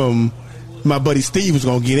minimum, my buddy Steve was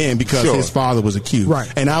going to get in because Sure. his father was a Q.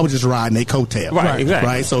 Right. And I was just riding a coattail. Right, exactly.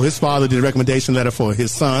 Right. So his father did a recommendation letter for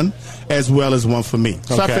his son as well as one for me.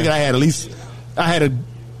 So I Okay. figured I had a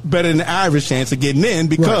better than the average chance of getting in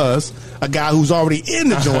because a guy who's already in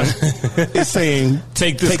the joint is saying,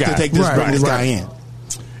 Take this guy. Take this, Right, bring this right. guy in.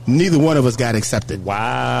 Neither one of us got accepted.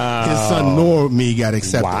 Wow. His son nor me got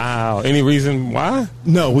accepted. Wow. Any reason why?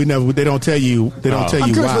 No, we never. They don't tell you. They don't tell I'm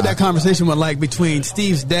you curious why. what that conversation went like between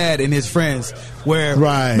Steve's dad and his friends, where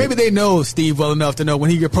Right. maybe they know Steve well enough to know when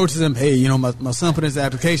he approaches them, hey, my son put in his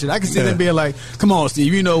application. I can see them being like, come on,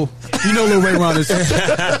 Steve, you know Lil Ray Ron is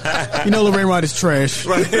Lil Ray Ron is trash.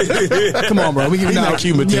 Come on, bro. We give you He's not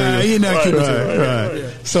Q material. Yeah, he's not Q material.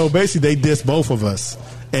 Right. So basically, they dissed both of us.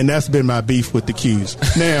 And that's been my beef with the Qs.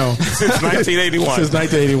 Now, since 1981. Since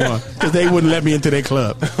 1981. Because they wouldn't let me into their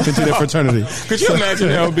club, into their fraternity. Could you imagine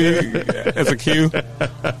LB as a Q?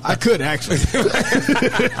 I could actually.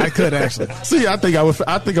 See, I think I would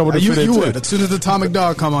have fit in. You would. As soon as the Atomic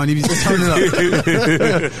Dog come on, you'd just turn it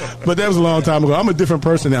up. But that was a long time ago. I'm a different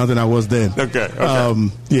person now than I was then. Okay.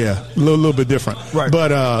 Yeah, a little bit different. Right.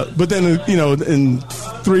 But then, in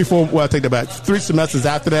 3 semesters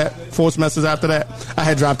after that, 4 semesters after that, I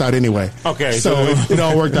had dropped out anyway. Okay. So it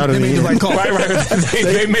all worked out. They made the right call. Right.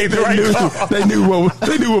 They made the right call. They knew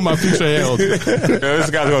what my future held. This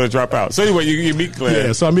guy's going to drop out. So anyway, you meet Glenn.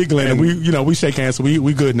 Yeah, so I meet Glenn, and we shake hands. So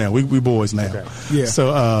we good now. We boys now. Okay. Yeah.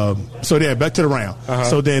 So back to the round. Uh-huh.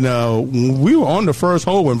 So then we were on the first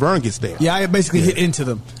hole when Vern gets there. Yeah, I basically hit into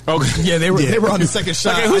them. Okay. Yeah, they were on the second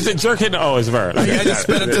shot. Okay, who's the jerk hitting? Oh, it's Vern. I just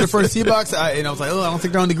sped up to the first tee box, and I was like, I don't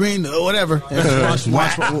think they're on the green. Whatever.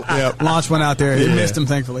 Launch went out there. It missed him,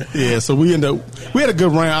 thankfully. Yeah, so we had a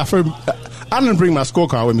good round. I didn't bring my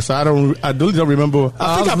scorecard with me, so I really don't remember.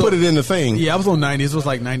 I think I put it in the thing. Yeah, I was on 90s. It was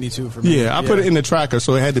like 92 for me. Yeah, I put it in the tracker,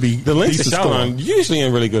 so it had to be the links to Challedon usually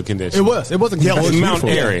in really good condition. It wasn't. Yeah, it was Mount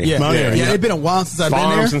Airy. Yeah, Mount Airy. Yeah, it's been a while since I've been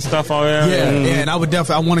there. Farms and stuff all there. Yeah, and I want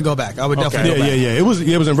to go back. I would definitely go back. Yeah. It was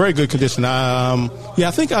in very good condition. I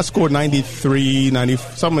think I scored 93, 90,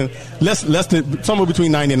 something less than somewhere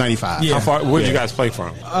between 90 and 95. Yeah. How far? Where'd you guys play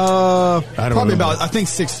from? Probably about I think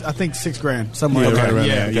 $6,000 somewhere.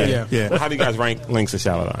 Yeah. How do you guys rank links to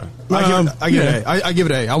Challedon? I give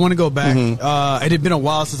it an A. I want to go back. It had been a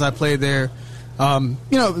while since I played there.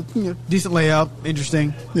 Decent layout,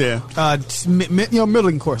 interesting. Yeah.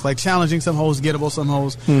 Middling course, like challenging. Some holes gettable, some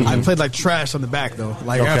holes. I played like trash on the back though,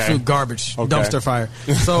 like absolute garbage, dumpster fire.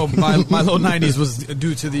 So my low 90s was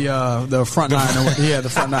due to the front nine, the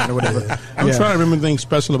front nine or whatever. I'm trying to remember anything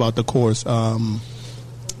special about the course.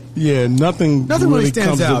 Nothing really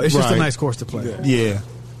stands out. It's just a nice course to play. Yeah.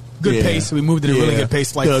 Good pace. We moved at a really good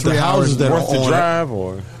pace, like 3 hours. That worth the drive,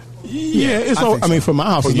 or from my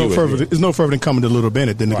house, it's no further than coming to Little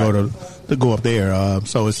Bennett than to go up there.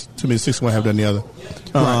 So it's to me 6 1/2 than the other.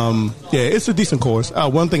 It's a decent course.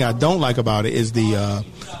 One thing I don't like about it is the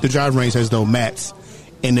driving range has no mats,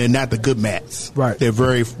 and they're not the good mats. Right, they're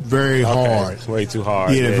very very hard. It's way too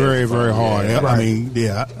hard. Yeah, they're very very hard. Yeah. I mean,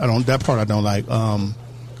 I don't. That part I don't like.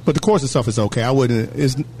 But the course itself is okay. I wouldn't.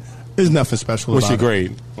 There's nothing special. What's about your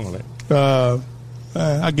grade on it?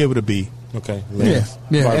 I give it a B. Okay. Yeah.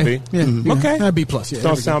 B? Okay. B plus. Yeah.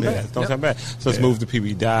 Don't sound bad. So let's move to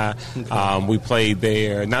PB Die. We played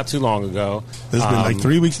there not too long ago. It's been like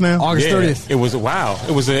 3 weeks now. August 30th. It was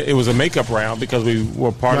It was a makeup round because we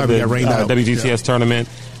were part of the WGTS tournament.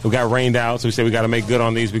 We got rained out, so we said we got to make good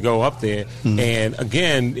on these. We go up there, and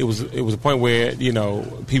again, it was a point where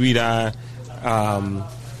PB Die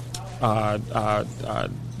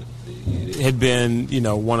had been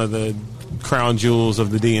one of the crown jewels of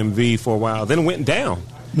the DMV for a while, then went down.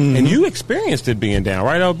 And you experienced it being down,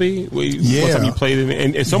 right, LB? One time you played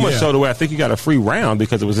it, and so much so the way I think you got a free round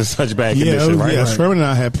because it was in such bad condition, right? Yeah, Sherman and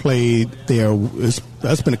I had played there.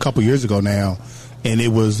 That's been a couple years ago now, and it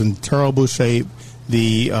was in terrible shape.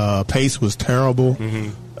 The pace was terrible,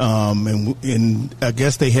 and I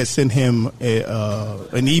guess they had sent him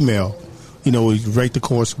an email. Rate the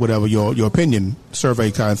course, whatever, your opinion survey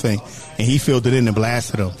kind of thing. And he filled it in and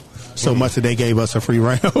blasted them so much that they gave us a free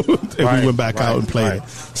round and we went back out and played it.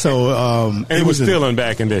 So, and it was still in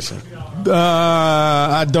bad condition.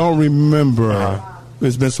 I don't remember.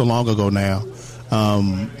 It's been so long ago now.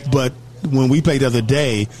 But when we played the other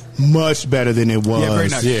day, much better than it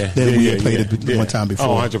was than we had played it one time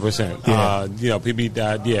before. 100%. PB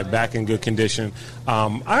died, back in good condition.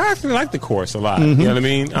 I actually like the course a lot. You know what I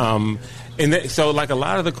mean? So like a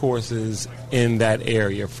lot of the courses in that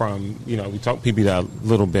area from, we talk PB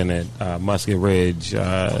Little Bennett, Musket Ridge,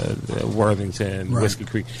 Worthington, Whiskey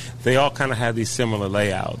Creek, they all kind of have these similar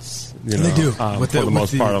layouts. They do. For the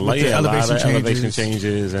most part. A lot of elevation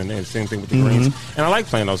changes and same thing with the greens. And I like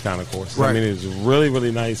playing those kind of courses. I mean, it's really,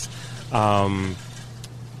 really nice.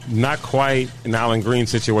 Not quite an Island Green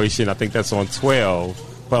situation. I think that's on 12.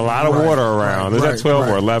 But a lot of water around. Is that 12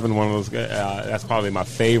 or 11? One of those. That's probably my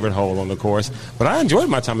favorite hole on the course. But I enjoyed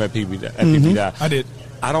my time at PB. I did.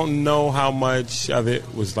 I don't know how much of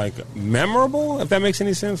it was like memorable, if that makes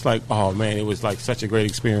any sense. Like, oh man, it was like such a great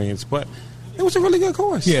experience. But it was a really good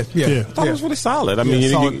course. Yeah. I thought it was really solid. I mean,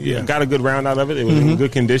 you got a good round out of it. It was in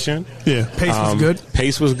good condition. Yeah.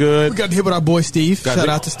 Pace was good. We got to hit with our boy Steve. Shout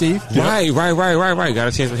out to Steve. Right. Got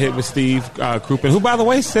a chance to hit with Steve Crouppen, who, by the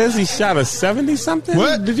way, says he shot a 70-something.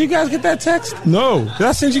 What? Did you guys get that text? No. Did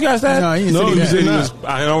I send you guys that? No, he said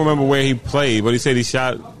I don't remember where he played, but he said he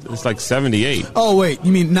shot It's like 78. Oh wait,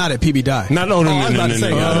 you mean not at PB Die? No. I was about to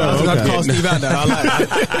say, I was going to call Steve out.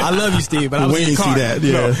 I love you, Steve, but I was we in didn't the car. see that.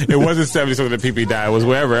 Yeah. No, it wasn't 70 something that PB died. It was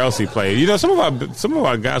wherever else he played. You know, some of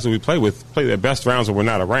our guys who we play with play their best rounds when we're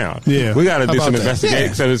not around. Yeah. We got to do some that?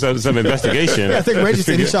 investigation. Some investigation. Yeah, I think Reggie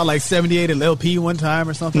said he shot like 78 at LP one time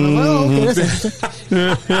or something. I'm like, oh, okay, that's interesting.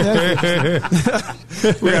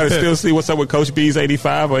 We got to still see what's up with Coach B's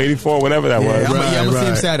 85 or 84, whatever that was. I'm gonna see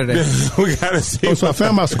him Saturday. We got to see. So I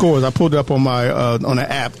found my scores. I pulled it up on my on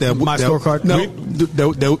the app. My scorecard? No,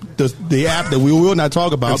 the app that we will not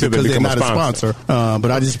talk about because they're not a sponsor.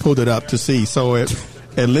 But I just pulled it up to see. So at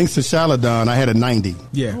Links to Challedon, I had a 90.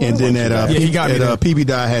 Yeah. And then at PB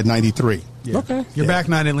Die, I had 93. Yeah. Okay. Your back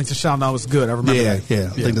nine in Links to Challedon was good. I remember that. Yeah. I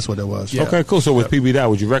think that's what it was. Yeah. Okay, cool. So with PB Die,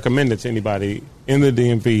 would you recommend it to anybody in the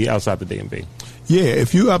DMV, outside the DMV? Yeah,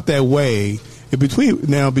 if you up that way, between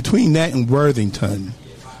that and Worthington,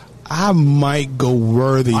 I might go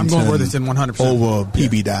Worthington. I'm going Worthington 100% over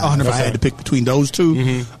PB Die. 100%. If I had to pick between those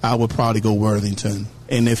two, I would probably go Worthington.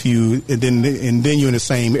 And then you're in the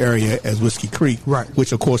same area as Whiskey Creek, right?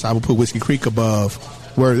 Which of course I would put Whiskey Creek above.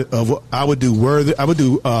 I would do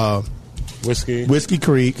Whiskey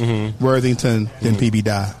Creek, Worthington, then PB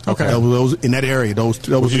Die. Okay, those in that area. Those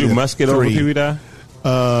would you do Musket over PB Die?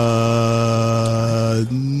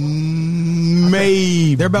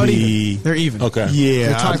 Maybe they're about even. They're even. Okay. Yeah,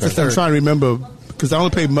 they're tied for third. I'm trying to remember because I only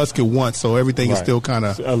played Musket once, so everything is still kind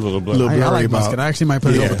of a little blurry. I like Musket. I actually might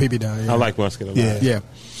put it over PB Die. I like Musket a lot.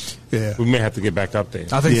 Yeah. We may have to get back up there.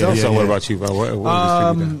 I think so. So what about you? What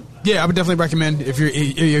I would definitely recommend if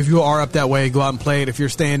you are up that way, go out and play it. If you're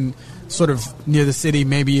staying sort of near the city,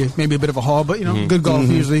 maybe a bit of a haul, but good golf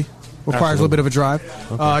usually requires a little bit of a drive.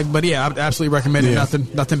 Okay. But yeah, I would absolutely recommend it.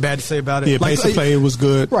 Nothing bad to say about it. Yeah, pace of play was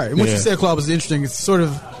good. Right. And what you said, Claude, was interesting. It's sort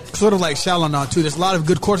of like Challedon too. There's a lot of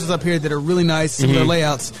good courses up here that are really nice, similar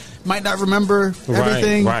layouts. Might not remember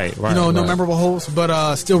everything, right. No memorable holes,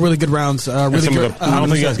 but still really good rounds. Really good. I don't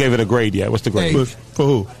think you guys gave it a grade yet. What's the grade? For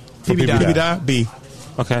who? PB Die? B.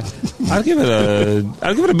 Okay, I'll give it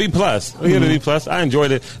a B plus. I'll give it a B plus. I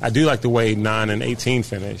enjoyed it. I do like the way 9 and 18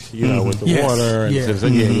 finish. With the water and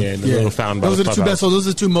the little fountain. Those are the two best holes. Those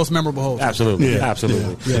are the two most memorable holes. Absolutely. So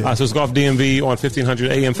it's Golf DMV on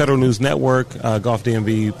 1500 AM Federal News Network.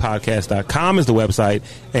 GolfDMVpodcast.com is the website,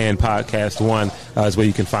 and Podcast One is where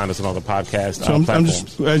you can find us on all the podcast platforms. I'm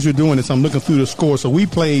just, as you're doing this, I'm looking through the score. So we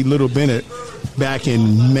played Little Bennett back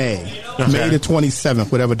in May the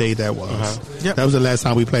 27th, whatever day that was. That was the last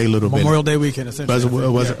time we played Little Bennett. Memorial Day weekend, essentially.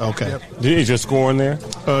 Was it? Okay. Yep. Is your score in there?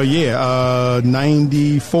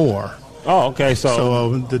 94. Oh, okay.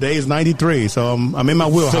 So the day is 93. So I'm in my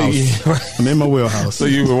wheelhouse. I'm in my wheelhouse. So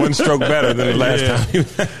you were one stroke better than the last time.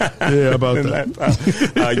 About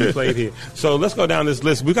that. You played here. So let's go down this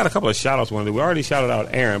list. We got a couple of shout-outs. We already shouted out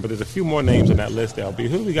Aaron, but there's a few more names on that list, LB.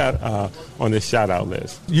 Who do we got on this shout-out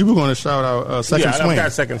list? You were going to shout out Second Swing. I've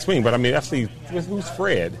got Second Swing, but I mean, actually, who's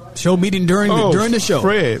Fred? Show meeting during the show.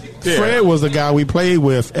 Fred. Yeah. Fred was the guy we played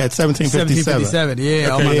with at 1757.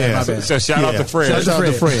 Yeah. Okay. My bad. So shout out to Fred. Shout out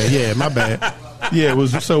to Fred. Yeah, my bad. Yeah, it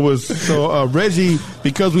was Reggie,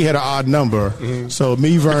 because we had an odd number. So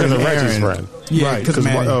me, Vern, and Aaron. Friend. Yeah, right,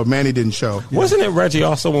 because Manny didn't show. Yeah. Wasn't it Reggie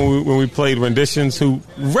also when we played renditions?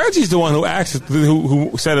 Reggie's the one who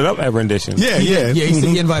set it up at renditions. Yeah.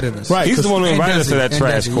 He invited us. Right, he's the one who invited us to that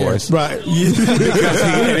trash course. Yeah. Right,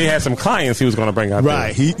 because he had some clients he was going to bring out.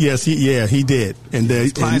 Right, he did. And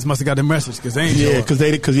the clients must have got the message because they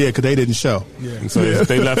they didn't show. Yeah. And so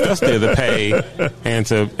they left us there to pay and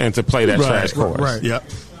to play that trash course. Right. Yep.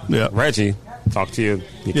 Reggie, talk to your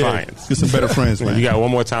clients. Get some better friends, man. You got one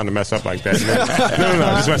more time to mess up like that. No,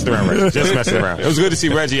 just messing around, Reggie. Just messing around. It was good to see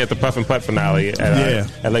Reggie at the Puff and Putt finale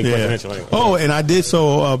at Lake Presidential. Anyway. Oh, and I did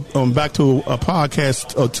so back to a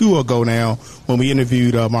podcast or two ago now when we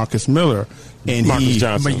interviewed Marcus Miller. And Marcus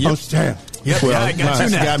Johnson. Yep, well, I got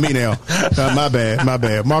you now. Got me now. My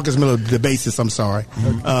bad. Marcus Miller, the bassist, I'm sorry.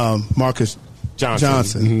 Marcus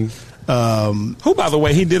Johnson. Who, by the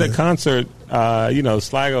way, he did a concert.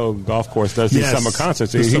 Sligo Golf Course does these summer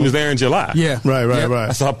concerts. He was there in July. Yeah, right.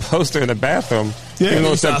 I saw a poster in the bathroom. Even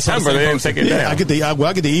though it's September, they didn't take it down. I get the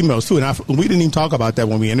emails too, and we didn't even talk about that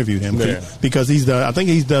when we interviewed him because I think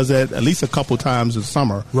he does that at least a couple times in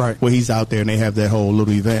summer, right? Where he's out there and they have that whole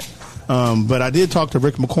little event. But I did talk to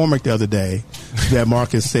Rick McCormick the other day that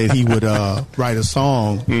Marcus said he would write a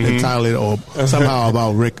song entitled or somehow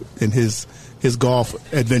about Rick and his his golf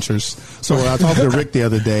adventures. So when I talked to Rick the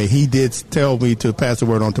other day, he did tell me to pass the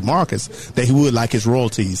word on to Marcus that he would like his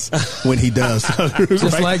royalties when he does.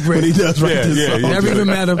 Just like Rick. When he does write this song. Never even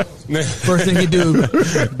met him. First thing he do,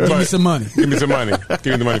 give me some money. Give me some money. Give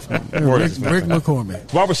me the money. Rick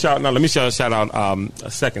McCormick. While we're shouting out, let me shout out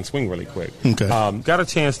a second swing really quick. Okay. Got a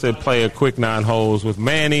chance to play a quick 9 holes with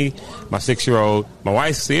Manny, my 6-year-old. My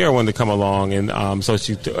wife Sierra wanted to come along, and so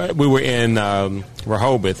we were in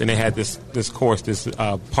Rehoboth, and they had this course, this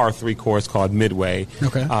par 3 course called Midway.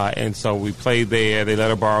 Okay. And so we played there. They let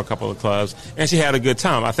her borrow a couple of clubs, and she had a good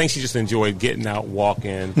time. I think she just enjoyed getting out,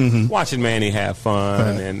 walking, watching Manny have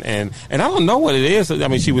fun, and I don't know what it is. I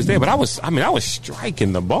mean, she was there, but I was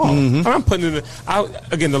striking the ball. I'm putting it.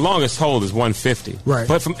 Again, the longest hole is 150. Right.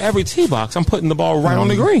 But from every tee box, I'm putting the ball right on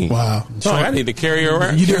the green. Wow. So I need to carry her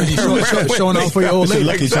around. You showing off for your old lady.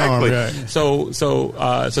 Exactly. Right. So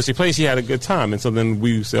she played. She had a good time, and so then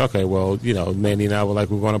we said, okay, well, Mandy and I were like,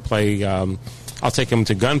 we're going to play. I'll take him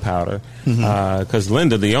to Gunpowder because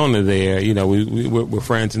Linda, the owner there, we're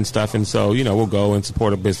friends and stuff, and so we'll go and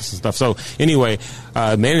support her business and stuff. So anyway,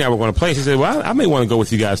 Mandy and I were going to play. She said, well, I may want to go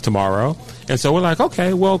with you guys tomorrow, and so we're like,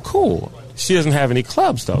 okay, well, cool. She doesn't have any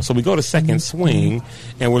clubs though, so we go to second swing,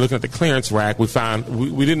 and we're looking at the clearance rack. We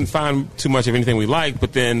found we didn't find too much of anything we liked,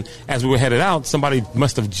 but then as we were headed out, somebody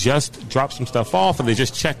must have just dropped some stuff off, or they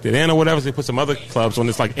just checked it in or whatever. So they put some other clubs on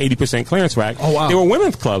this like 80% clearance rack. Oh wow! They were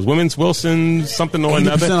women's clubs, women's Wilson something or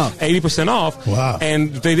another, 80% off. Wow!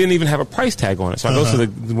 And they didn't even have a price tag on it. So I go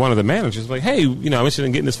to one of the managers, like, hey, I'm interested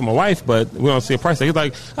in getting this for my wife, but we don't see a price tag. He's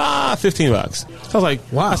like, $15. So I was like,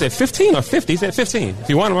 wow. I said 15 or 50. He said 15. If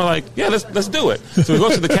you want them, we're like, yeah, let's do it. So we go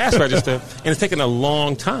to the cash register, and it's taking a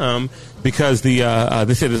long time because they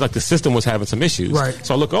said it's like the system was having some issues. Right.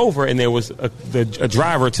 So I look over, and there was a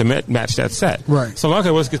driver to match that set. Right. So I'm like,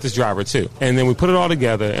 okay, well, let's get this driver too. And then we put it all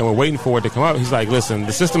together, and we're waiting for it to come up. He's like, listen,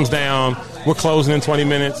 the system's down. We're closing in 20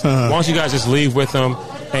 minutes. Why don't you guys just leave with them,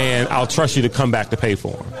 and I'll trust you to come back to pay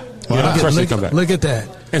for them. Wow. Look at that.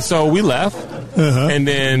 And so we left, and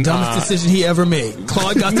then dumbest decision he ever made.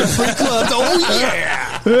 Claude got the free clubs. Oh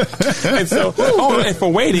yeah! And so, and for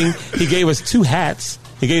waiting, he gave us 2 hats.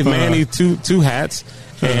 He gave Manny two hats,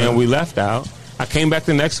 and we left out. I came back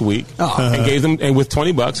the next week and gave them, and with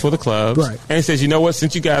 $20 for the clubs. Right. And he says, you know what?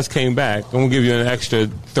 Since you guys came back, I'm gonna give you an extra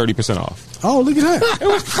 30% off. Oh, look at that! It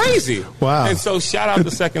was crazy. Wow! And so, shout out the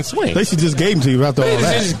second swing. They should just gave them to you after all that.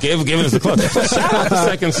 They just giving us the club. So shout out the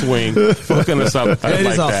second swing for hooking us up. That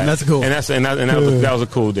is awesome. That's cool. And that was a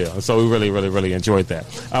cool deal. And so we really, really, really enjoyed that.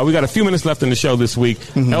 We got a few minutes left in the show this week.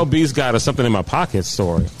 LB's got a something in my pocket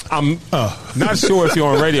story. I'm not sure if you're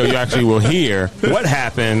on radio, you actually will hear what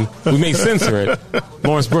happened. We may censor it.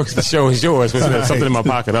 Lawrence Brooks, the show is yours. With something in my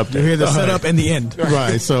pocket update. You hear the setup and the end.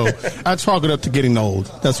 Right. So I chalk it up to getting old.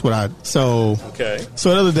 That's what Okay.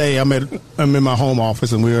 So the other day, I'm in my home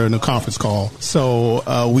office, and we were in a conference call.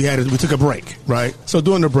 So we took a break, right? So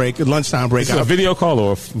during the break, lunchtime break, Is it a video call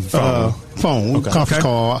or a phone? Phone, conference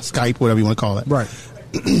call, Skype, whatever you want to call it. Right.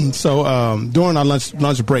 So during our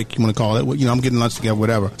lunch break, you want to call it, I'm getting lunch together,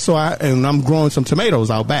 whatever. So I'm growing some tomatoes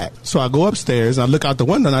out back. So I go upstairs and I look out the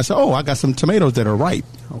window and I say, I got some tomatoes that are ripe.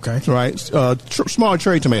 Okay. Right. Small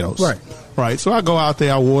cherry tomatoes. Right. Right. So I go out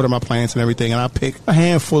there, I water my plants and everything, and I pick a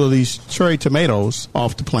handful of these cherry tomatoes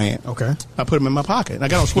off the plant. Okay. I put them in my pocket. And I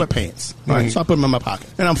got on sweatpants. Right. So I put them in my pocket.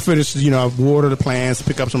 And I'm finished, I water the plants,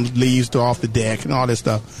 pick up some leaves off the deck and all this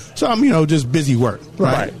stuff. So I'm, just busy work.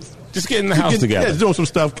 Right. Just getting the house together. Yeah, doing some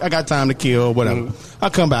stuff. I got time to kill, whatever. I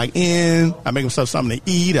come back in. I make myself something to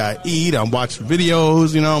eat. I eat. I'm watching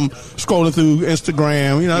videos. I'm scrolling through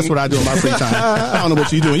Instagram. That's what I do in my free time. I don't know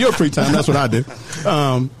what you do in your free time. That's what I do.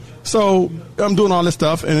 So I'm doing all this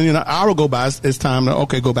stuff, and then an hour go by. It's time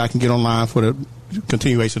to go back and get online for the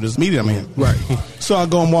continuation of this meeting I'm in. Right. So I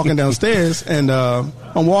go. I'm walking downstairs, and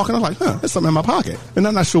I'm walking. I'm like, there's something in my pocket, and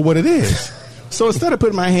I'm not sure what it is. So instead of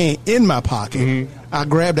putting my hand in my pocket, I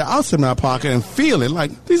grab the outside of my pocket and feel it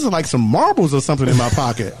like these are like some marbles or something in my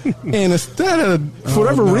pocket. And instead of, for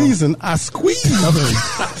whatever reason, I squeeze them.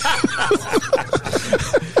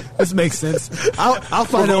 This makes sense. I'll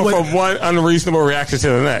find out from one unreasonable reaction to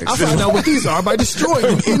the next. I'll find out what these are by destroying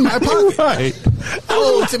them in my pocket. Right.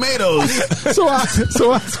 Oh, tomatoes. So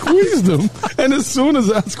I squeezed them, and as soon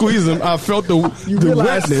as I squeezed them, I felt the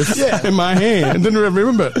wetness in my hand. And then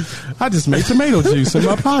remember, I just made tomato juice in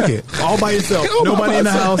my pocket. All by yourself. Nobody in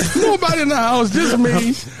the house. Nobody in the house, just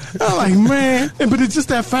me. I'm like, man. But it's just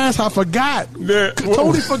that fast, I forgot.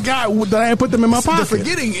 Totally forgot that I had put them in my pocket. The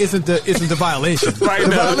forgetting isn't the violation. Right.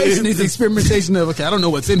 The violation is the experimentation of, okay, I don't know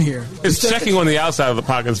what's in here. It's checking on the outside of the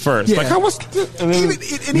pockets first. Yeah. Like, how much?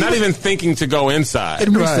 Not even thinking to go inside.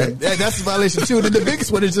 And right. That's a violation, too. And then the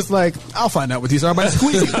biggest one is just like, I'll find out what these are by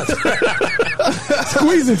squeezing.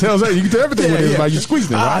 Squeezing tells you can tell everything what it is by you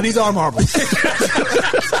squeezing it, right? These are marbles.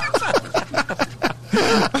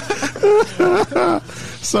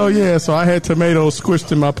 So I had tomatoes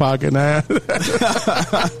squished in my pocket now.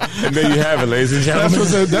 And there you have it, ladies and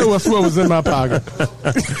gentlemen. That was what was in my pocket.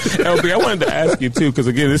 LB, I wanted to ask you too, because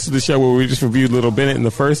again, this is the show where we just reviewed Little Bennett in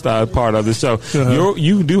the first part of the show. Uh-huh.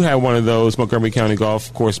 You do have one of those Montgomery County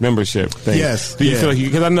Golf Course membership things. Yes. Do you feel like,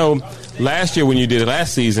 because I know last year when you did it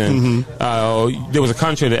last season, there was a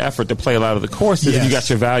concentrated effort to play a lot of the courses, and you got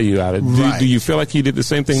your value out of it. Do you feel like you did the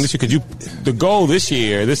same thing this year? Because the goal this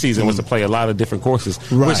season was to play a lot of different courses,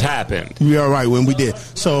 which happened. Yeah, right. When we did.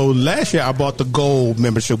 So last year I bought the gold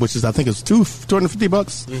membership, which is I think it's $250.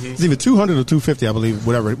 Mm-hmm. It's either $200 or $250, I believe,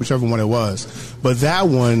 whichever one it was. But that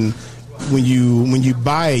one, when you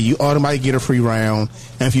buy it, you automatically get a free round.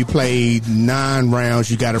 And if you played 9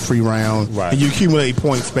 rounds, you got a free round. Right. And you accumulate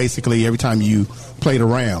points basically every time you played a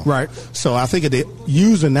round. Right. So I think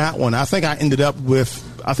using that one, I think I ended up with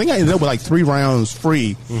like 3 rounds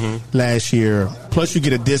free last year. Plus, you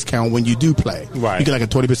get a discount when you do play. Right. You get like a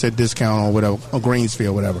 20% discount or whatever, or greens fee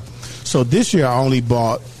or whatever. So this year I only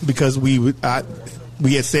bought, because we had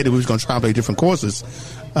said that we was going to try and play different courses.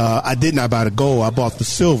 I did not buy the gold. I bought the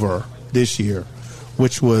silver this year,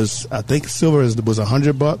 which was, I think silver was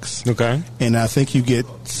 $100. Okay. And I think you get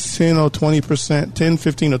 10 or 20%, 10,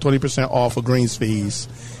 15 or 20% off of greens fees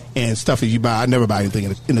and stuff that you buy. I never buy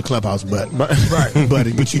anything in the clubhouse, but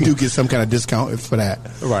you do get some kind of discount for that.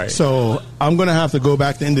 Right. So I'm going to have to go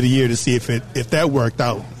back to the end of the year to see if that worked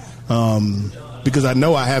out, because I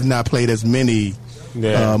know I have not played as many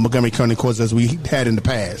Montgomery County courses as we had in the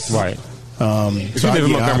past. Right. If you live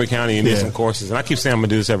in Montgomery County and do some courses, and I keep saying I'm going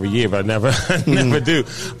to do this every year, but I never do.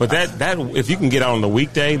 But that if you can get out on the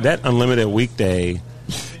weekday, that unlimited weekday,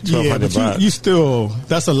 $1,200. You still,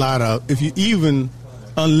 that's a lot of, if you even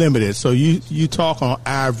unlimited, so you talk on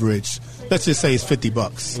average, let's just say it's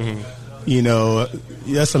 $50. You know,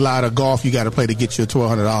 that's a lot of golf you got to play to get your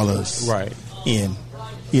 $1,200 in.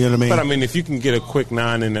 You know what I mean? But I mean, if you can get a quick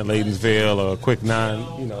 9 in at Ladensville or a quick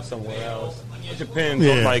 9, somewhere else, it depends.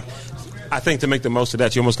 On, like, I think to make the most of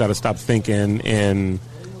that, you almost got to stop thinking in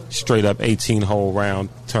straight up 18-hole round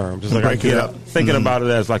terms. Just like break it up. Thinking about it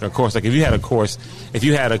as like a course. Like if you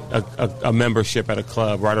had a membership at a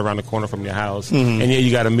club right around the corner from your house, and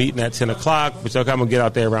you got a meeting at 10 o'clock, but I'm going to get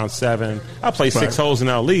out there around 7. I'll play 6 holes and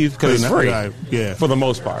I'll leave because it's free for the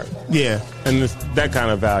most part. Yeah. And that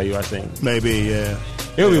kind of value, I think. Maybe, yeah.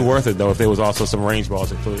 It would be worth it, though, if there was also some range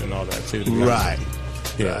balls included and all that, too. Right.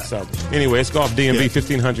 Yeah, so anyway, it's Golf DMV,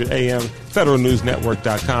 1500 AM,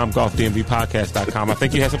 federalnewsnetwork.com, golfdmvpodcast.com. I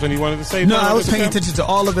think you had something you wanted to say? No, I was paying attention to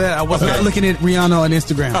all of that. I was not looking at Rihanna on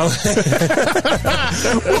Instagram.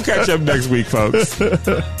 We'll catch up next week, folks.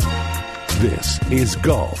 This is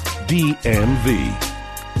Golf DMV.